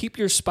 Keep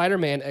your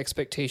Spider-Man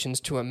expectations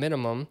to a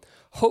minimum.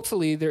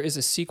 Hopefully there is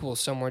a sequel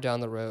somewhere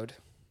down the road.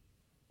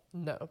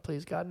 No,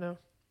 please, God, no.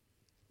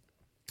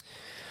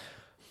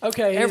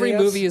 Okay. Every anything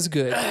else? movie is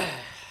good.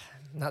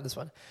 Not this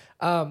one.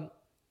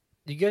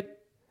 You good?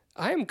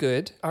 I am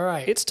good. All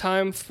right. It's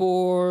time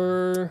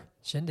for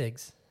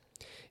Shindigs.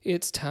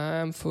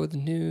 the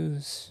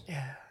news.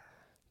 Yeah.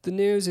 The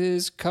news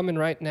is coming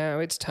right now.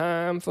 It's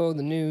time for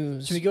the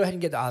news. Should we go ahead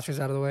and get the Oscars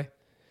out of the way?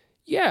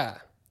 Yeah.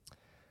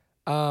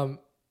 Well,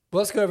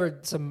 let's go over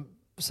some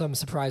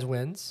surprise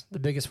wins. The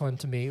biggest one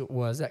to me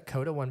was that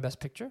Coda won Best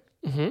Picture.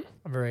 Mm-hmm.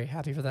 I'm very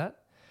happy for that.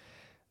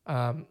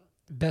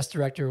 Best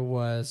Director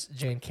was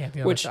Jane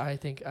Campion, Which which I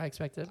think I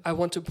expected. I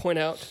want to point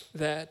out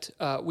that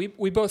we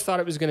both thought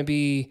it was going to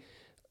be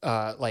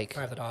like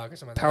Power of the Dog or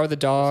something. Power of the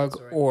Dog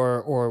Story.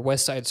 or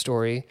West Side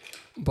Story,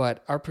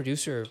 but our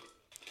producer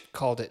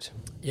called it.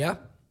 Yeah.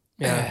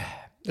 Yeah,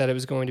 that it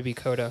was going to be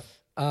Coda.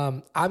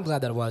 I'm glad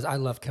that it was. I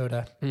love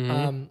Coda.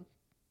 Mm-hmm.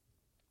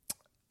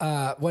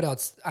 What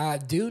else?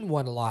 Dune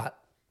won a lot.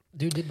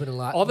 Dune did win a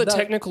lot. All the None-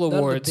 technical none of the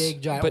awards,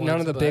 big, giant but none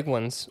ones, of the big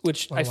ones,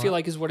 which won a I feel lot.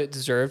 like is what it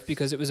deserved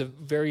because it was a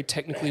very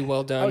technically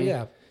well done. Oh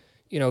yeah.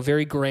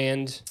 Very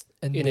grand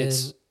And in then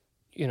its,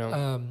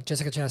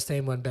 Jessica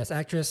Chastain won Best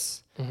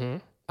Actress. mm-hmm.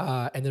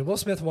 And then Will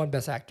Smith won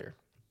Best Actor.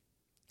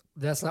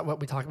 That's not what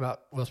we talk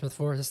about Will Smith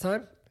for this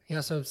time. He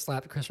also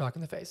slapped Chris Rock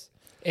in the face.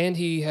 And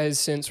he has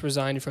since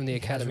resigned from the He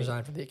has Academy.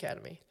 resigned from the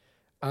Academy.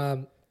 That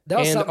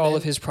was And something, all man.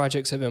 of his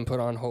projects have been put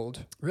on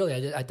hold. Really, I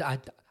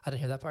didn't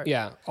hear that part.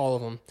 Yeah, all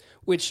of them.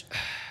 Which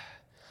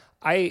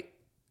I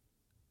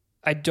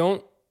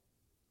don't.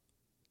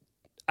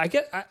 I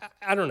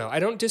don't know. I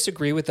don't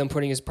disagree with them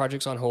putting his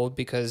projects on hold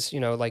because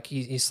like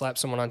he slapped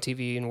someone on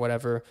TV and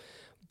whatever.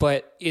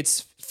 But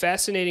it's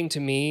fascinating to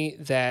me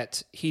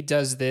that he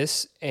does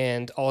this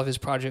and all of his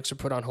projects are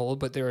put on hold.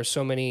 But there are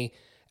so many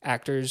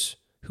actors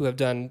who have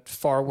done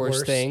far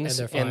worse things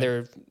and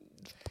they're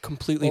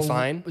completely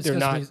fine. It's They're 'cause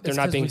not. it's They're 'cause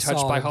not being we saw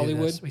touched by him do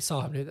Hollywood. this. We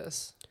saw him do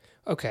this.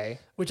 Okay.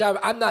 Which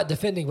I'm not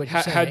defending what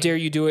you're saying. How dare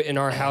you do it in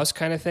our house,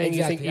 kind of thing?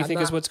 Exactly. You think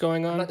is what's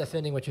going I'm on? not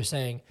defending what you're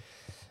saying.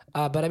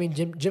 But I mean,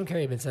 Jim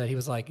Carrey even said he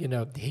was like,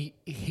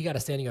 he got a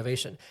standing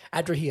ovation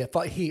after he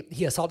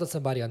assaulted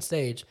somebody on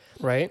stage,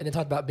 Right. and then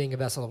talked about being a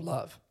vessel of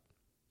love.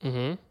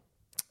 Mm-hmm.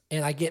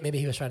 And I get maybe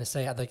he was trying to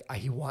say like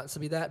he wants to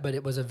be that, but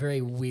it was a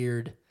very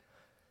weird,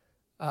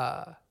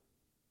 kind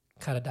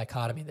of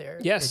dichotomy there.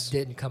 Yes. It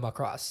didn't come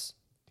across.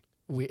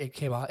 It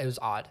came out. It was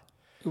odd.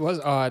 It was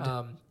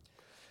odd.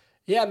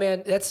 Yeah,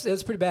 man, it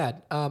was pretty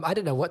bad. I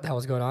didn't know what the hell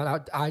was going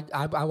on.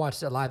 I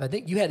watched it live. I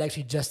think you had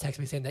actually just texted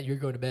me saying that you're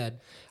going to bed,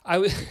 I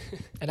was.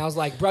 and I was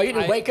like, bro, you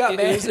didn't wake up, it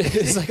man. Was, it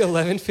was like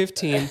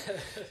 11:15,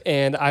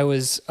 and I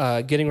was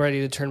getting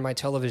ready to turn my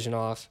television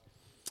off,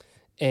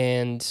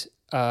 and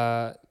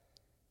the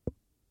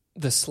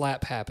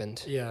slap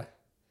happened, Yeah,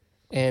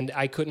 and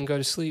I couldn't go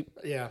to sleep.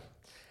 yeah.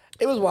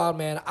 It was wild,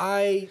 man.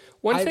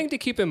 One thing to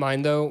keep in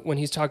mind, though, when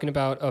he's talking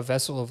about a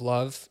vessel of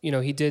love,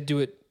 he did do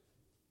it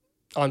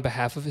on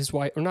behalf of his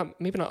wife, or not,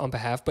 maybe not on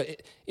behalf,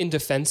 but in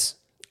defense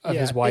of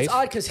his wife. It's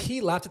odd because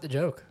he laughed at the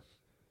joke,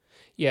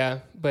 Yeah,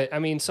 but I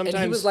mean, sometimes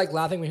and he was like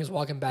laughing when he was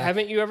walking back.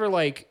 Haven't you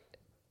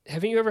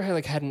ever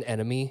had an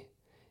enemy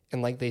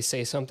and like they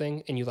say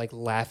something and you like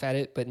laugh at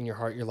it, but in your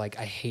heart you're like,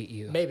 I hate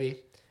you. Maybe.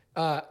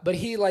 But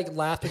he like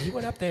laughed and he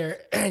went up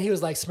there and he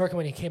was like smirking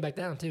when he came back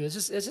down too. It's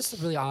just a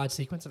really odd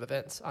sequence of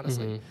events,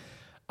 honestly.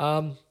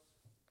 Mm-hmm.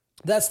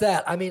 That's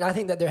that. I mean, I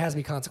think that there has to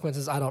be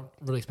consequences. I don't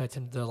really expect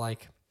him to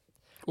like.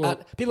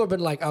 People have been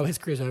like, "Oh, his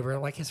career's over."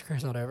 I'm like, his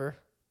career's not over.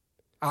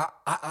 I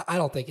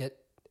don't think it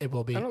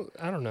will be. I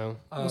don't know.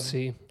 We'll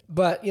see.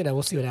 But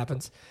we'll see what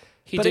happens.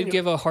 He But did anyway-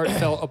 give a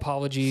heartfelt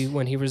apology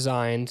when he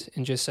resigned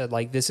and just said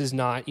like, this is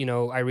not,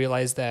 I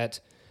realize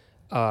that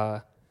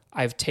I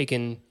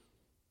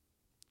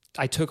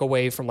took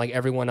away from like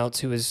everyone else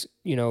who was,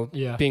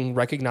 Yeah. being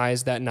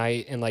recognized that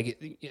night. And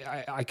like,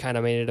 I kind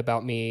of made it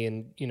about me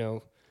and,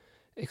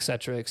 et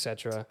cetera, et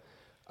cetera.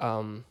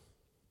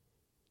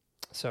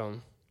 So.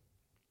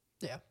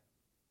 Yeah.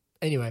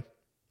 Anyway,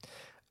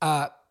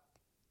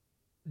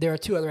 there are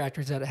two other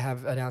actors that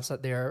have announced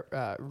that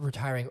they're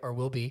retiring or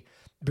will be.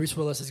 Bruce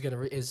Willis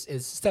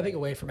is stepping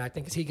away from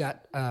acting because he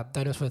got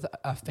diagnosed with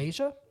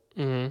aphasia,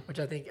 Mm-hmm. which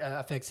I think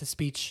affects his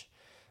speech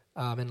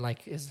and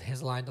like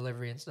his line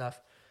delivery and stuff.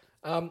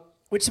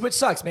 Which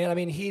sucks, man. I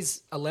mean,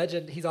 he's a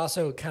legend. He's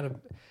also kind of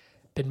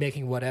been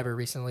making whatever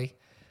recently,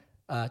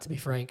 to be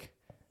frank.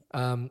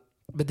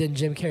 But then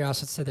Jim Carrey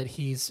also said that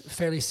he's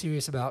fairly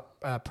serious about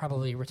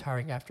probably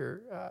retiring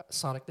after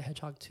Sonic the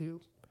Hedgehog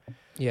 2.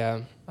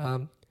 Yeah.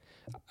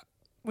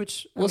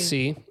 Which we'll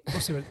see. We'll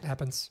see what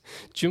happens.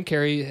 Jim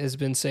Carrey has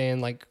been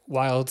saying like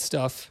wild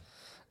stuff.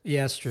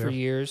 Yeah, it's true. For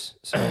years.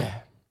 So.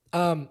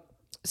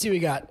 See what we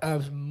got.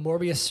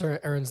 Morbius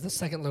earns the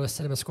second lowest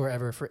cinema score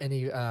ever for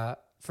any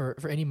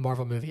for any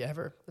Marvel movie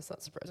ever. That's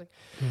not surprising.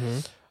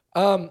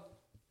 Mm-hmm.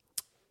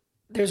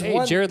 There's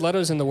one. Jared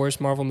Leto's in the worst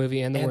Marvel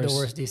movie and the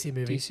worst DC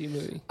movie. DC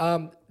movie.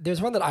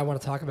 There's one that I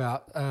want to talk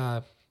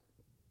about.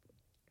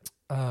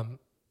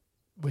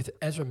 With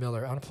Ezra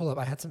Miller. I want to pull up.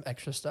 I had some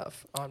extra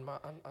stuff on my.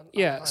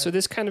 On so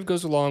this kind of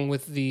goes along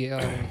with the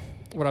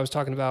what I was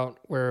talking about,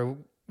 where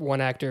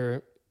one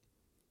actor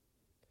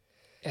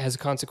has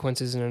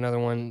consequences and another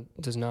one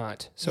does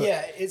not. So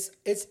yeah, it's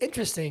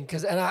interesting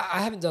because, and I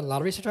haven't done a lot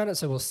of research on it,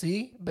 so we'll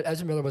see. But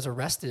Ezra Miller was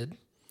arrested.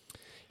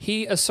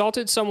 He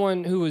assaulted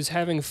someone who was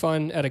having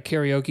fun at a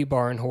karaoke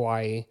bar in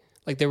Hawaii.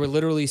 Like they were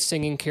literally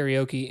singing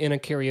karaoke in a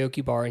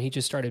karaoke bar, and he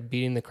just started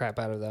beating the crap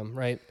out of them.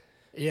 Right.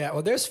 Yeah,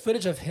 well, there's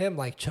footage of him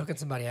like choking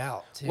somebody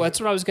out too. Well, that's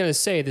what I was gonna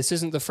say. This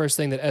isn't the first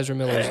thing that Ezra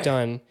Miller's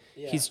done.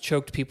 Yeah. He's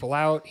choked people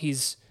out.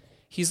 He's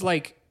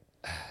like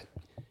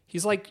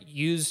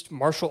used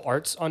martial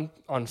arts on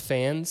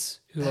fans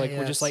who like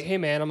were just like, hey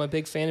man, I'm a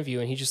big fan of you,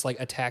 and he just like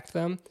attacked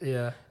them.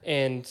 Yeah,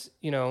 and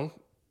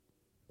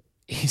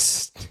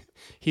he's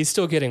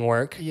still getting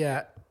work.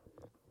 Yeah,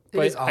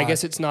 but I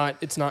guess it's not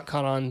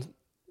caught on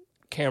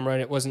camera,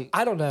 and it wasn't.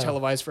 I don't know.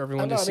 Televised for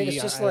everyone to see. I mean,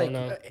 it's just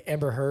like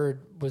Amber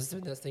Heard was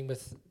doing this thing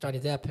with Johnny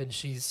Depp, and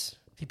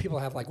people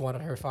have like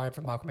wanted her fired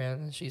from Aquaman,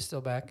 and she's still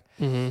back.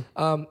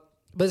 Mm-hmm.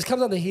 But this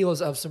comes on the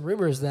heels of some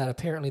rumors that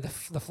apparently the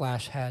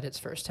Flash had its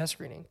first test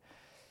screening,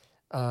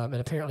 and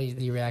apparently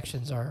the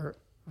reactions are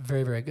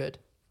very, very good.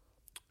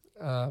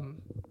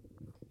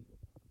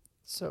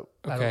 So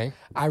okay,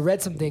 I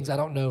read some things. I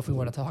don't know if we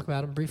want to talk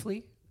about them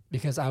briefly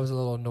because I was a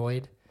little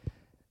annoyed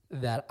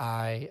that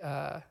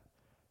I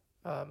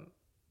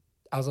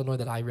was annoyed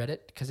that I read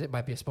it because it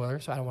might be a spoiler,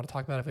 so I don't want to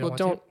talk about it if we don't want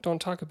to. Don't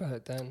talk about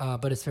it then.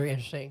 But it's very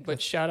interesting. But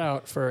shout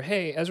out for,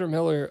 hey, Ezra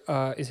Miller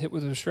is hit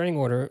with a restraining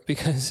order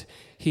because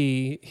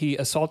he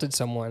assaulted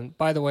someone.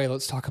 By the way,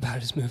 let's talk about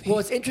his movie. Well,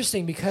 it's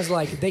interesting because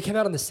like they came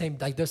out on the same,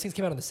 like those things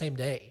came out on the same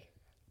day.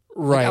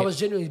 Right. Like, I was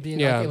genuinely being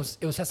like, it was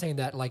just saying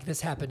that like this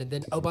happened and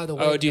then, oh, by the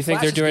way. Oh, do you think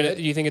they're doing it?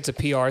 Do you think it's a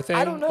PR thing?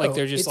 I don't know. Like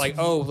they're just like,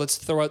 oh, let's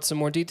throw out some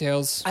more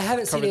details. I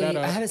haven't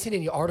seen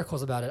any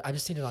articles about it. I've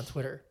just seen it on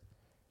Twitter.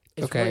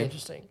 It's really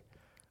interesting.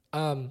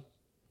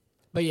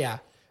 But yeah,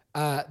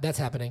 that's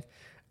happening.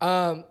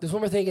 There's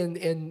one more thing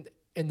in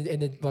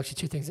the well, actually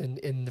two things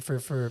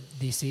for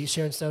DC.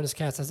 Sharon Stone is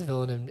cast as a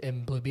villain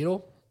in Blue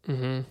Beetle,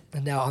 and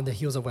now on the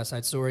heels of West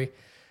Side Story,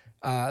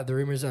 the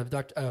rumors of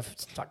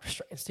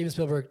Steven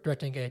Spielberg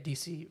directing a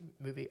DC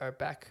movie are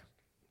back,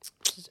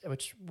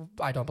 which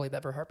I don't believe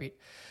that for a heartbeat.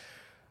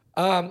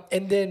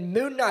 And then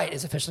Moon Knight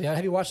is officially out.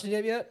 Have you watched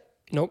it yet?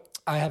 Nope,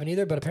 I haven't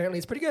either, but apparently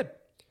it's pretty good.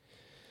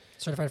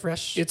 Certified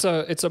Fresh. It's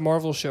a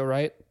Marvel show,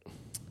 right?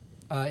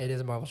 It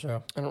is a Marvel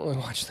show. I don't really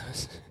watch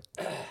those.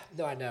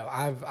 No, I know.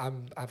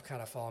 I've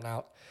kind of fallen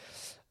out.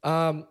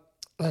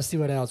 Let's see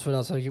what else. What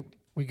else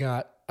we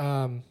got?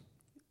 Godzilla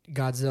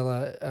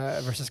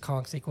versus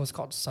Kong sequel is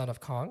called Son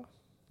of Kong.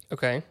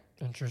 Okay.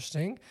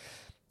 Interesting.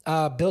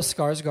 Bill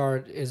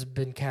Skarsgård has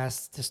been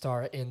cast to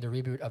star in the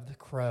reboot of The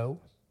Crow.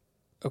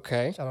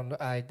 Okay. I don't know.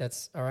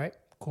 That's all right.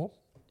 Cool.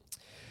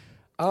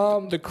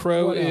 The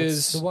Crow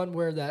is the one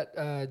where that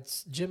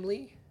it's Jim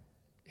Lee,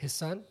 his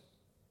son.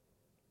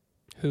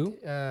 Who?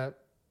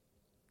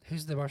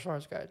 Who's the martial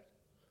arts guy?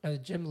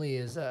 Jim Lee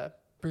is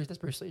Bruce. That's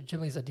Bruce Lee. Jim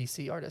Lee's a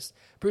DC artist.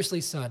 Bruce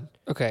Lee's son.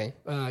 Okay.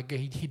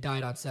 He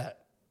died on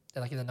set,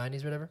 like in the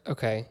 90s or whatever.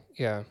 Okay.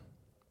 Yeah.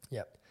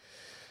 Yep.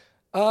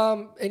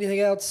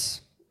 Anything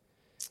else?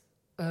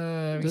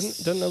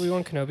 Doesn't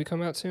Obi-Wan Kenobi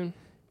come out soon?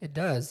 It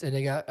does, and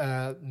it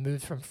got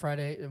moved from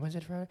Wednesday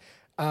to Friday.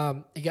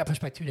 It got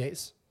pushed back 2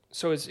 days.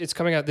 So it's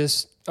coming out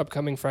this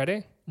upcoming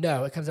Friday?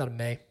 No, it comes out in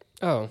May.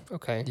 Oh,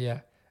 okay.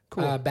 Yeah.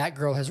 Cool.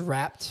 Batgirl has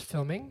wrapped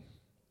filming.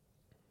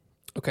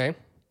 Okay.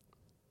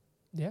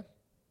 Yeah.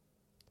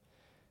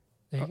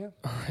 There you go.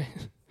 All right.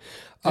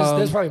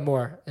 There's probably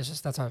more. It's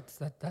just that's a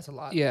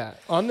lot. Yeah.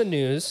 On the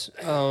news,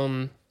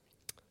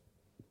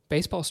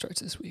 baseball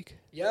starts this week.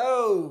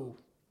 Yo,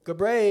 go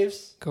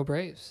Braves! Go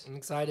Braves! I'm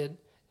excited.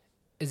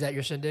 Is that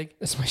your shindig?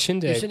 That's my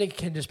shindig. Your shindig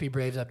can just be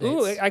Braves updates.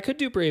 Ooh, I could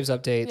do Braves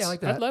updates. Yeah, I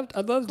like that.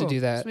 I'd love to do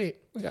that. Sweet.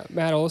 We got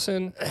Matt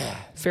Olson.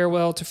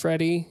 Farewell to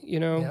Freddie.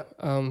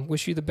 Yep.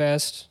 Wish you the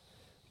best,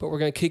 but we're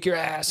gonna kick your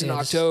ass in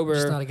October.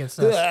 Just not against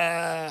us.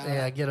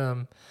 Yeah, get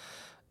them.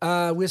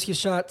 Whiskey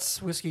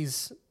shots.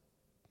 Whiskey's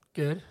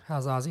good.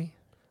 How's Ozzy?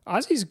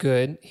 Ozzy's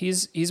good.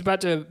 He's about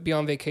to be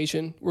on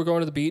vacation. We're going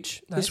to the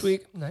beach this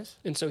week. Nice.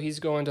 And so he's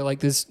going to like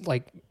this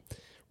like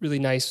really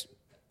nice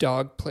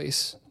dog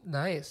place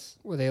Nice.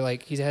 where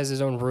he has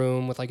his own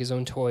room with like his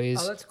own toys.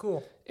 Oh, that's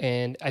cool.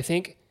 And I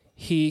think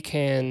he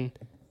can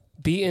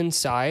be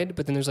inside,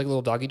 but then there's like a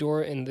little doggy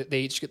door, and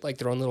they each get like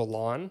their own little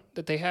lawn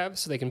that they have,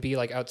 so they can be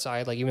like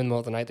outside, like even in the middle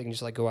of the night, they can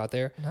just like go out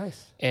there.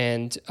 Nice.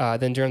 And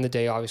then during the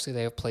day, obviously,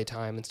 they have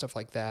playtime and stuff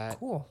like that.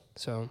 Cool.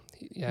 So,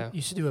 yeah.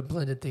 You should do a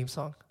blended theme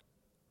song.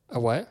 A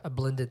what? A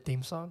blended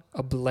theme song.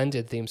 A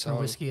blended theme song.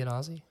 For Whiskey and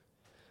Ozzy.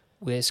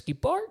 Whiskey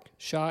bark,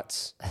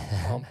 shots,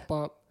 bump,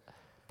 bump,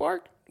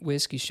 bark,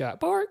 whiskey shot,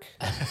 bark.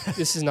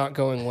 This is not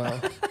going well.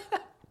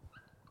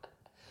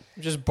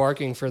 I'm just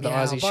barking for the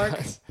Meow, Ozzy bark.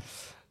 shots.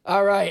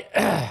 All right.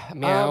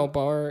 Meow,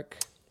 bark.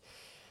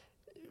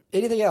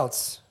 Anything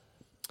else?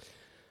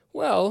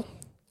 Well,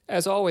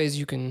 as always,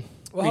 you can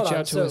reach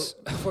out to us.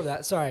 Before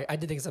that, sorry, I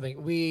did think of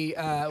something. We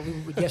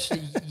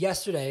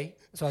yesterday,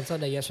 so on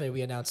Sunday yesterday,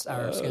 we announced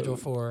our schedule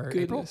for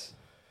April.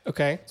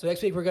 Okay. So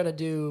next week we're gonna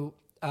do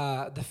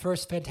the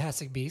first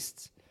Fantastic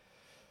Beasts,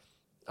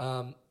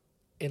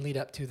 in lead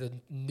up to the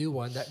new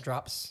one that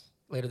drops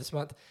later this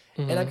month.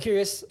 Mm-hmm. And I'm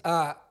curious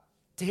to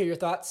hear your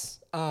thoughts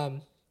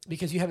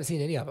because you haven't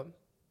seen any of them,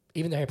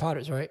 even the Harry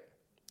Potters, right?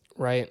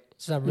 Right.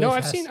 So I'm really No,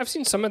 fast. I've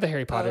seen some of the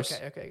Harry Potters.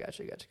 Oh, okay,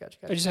 gotcha.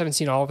 I just haven't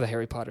seen all of the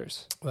Harry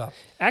Potters. Well,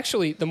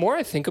 Actually, the more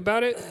I think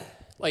about it,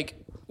 like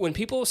when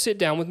people sit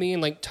down with me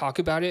and like talk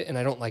about it, and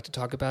I don't like to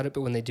talk about it,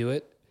 but when they do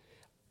it,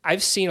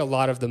 I've seen a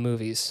lot of the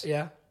movies.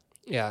 yeah.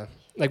 Yeah.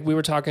 Like we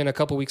were talking a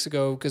couple weeks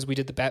ago because we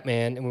did the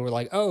Batman, and we were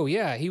like, oh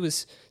yeah, he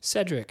was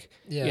Cedric.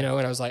 Yeah. You know,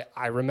 and I was like,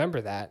 I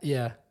remember that.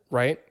 Yeah.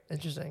 Right?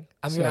 Interesting.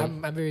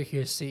 I'm very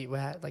curious to see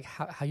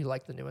how you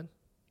like the new one.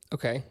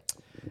 Okay.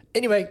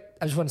 Anyway,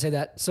 I just want to say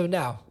that. So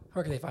now,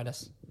 where can they find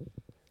us?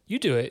 You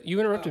do it. You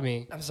interrupted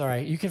me. I'm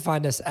sorry. You can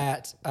find us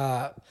at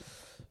on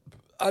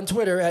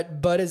Twitter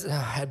at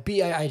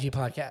BIIG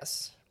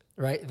Podcast.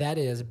 Right? That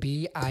is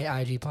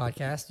BIIG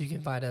Podcast. You can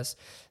find us,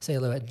 say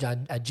hello at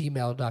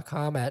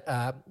gmail.com at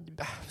blah,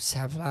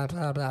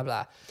 blah, blah,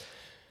 blah.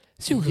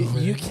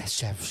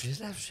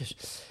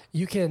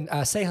 You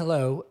can say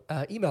hello,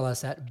 email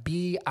us at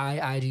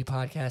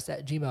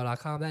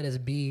BIIGpodcast@gmail.com. That is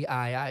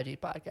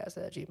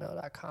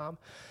BIIGpodcast@gmail.com.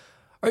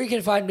 Or you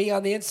can find me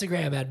on the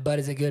Instagram at Bud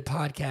Is a Good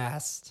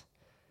Podcast.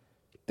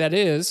 That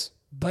is.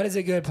 Bud Is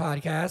a Good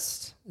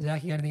Podcast.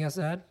 Zach, you got anything else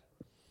to add?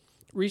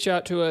 Reach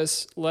out to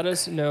us. Let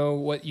us know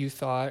what you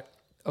thought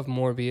of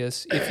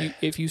Morbius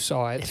if you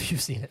saw it. If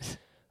you've seen it.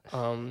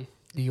 Um,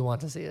 Do you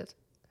want to see it?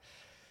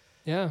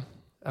 yeah.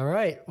 All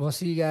right. We'll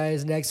see you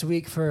guys next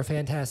week for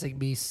Fantastic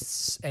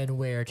Beasts and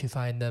Where to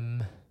Find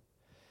Them.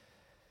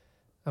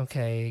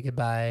 Okay.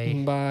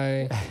 Goodbye.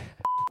 Bye.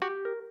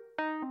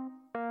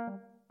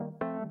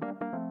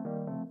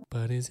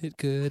 But is it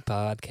good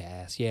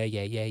podcast?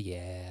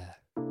 Yeah.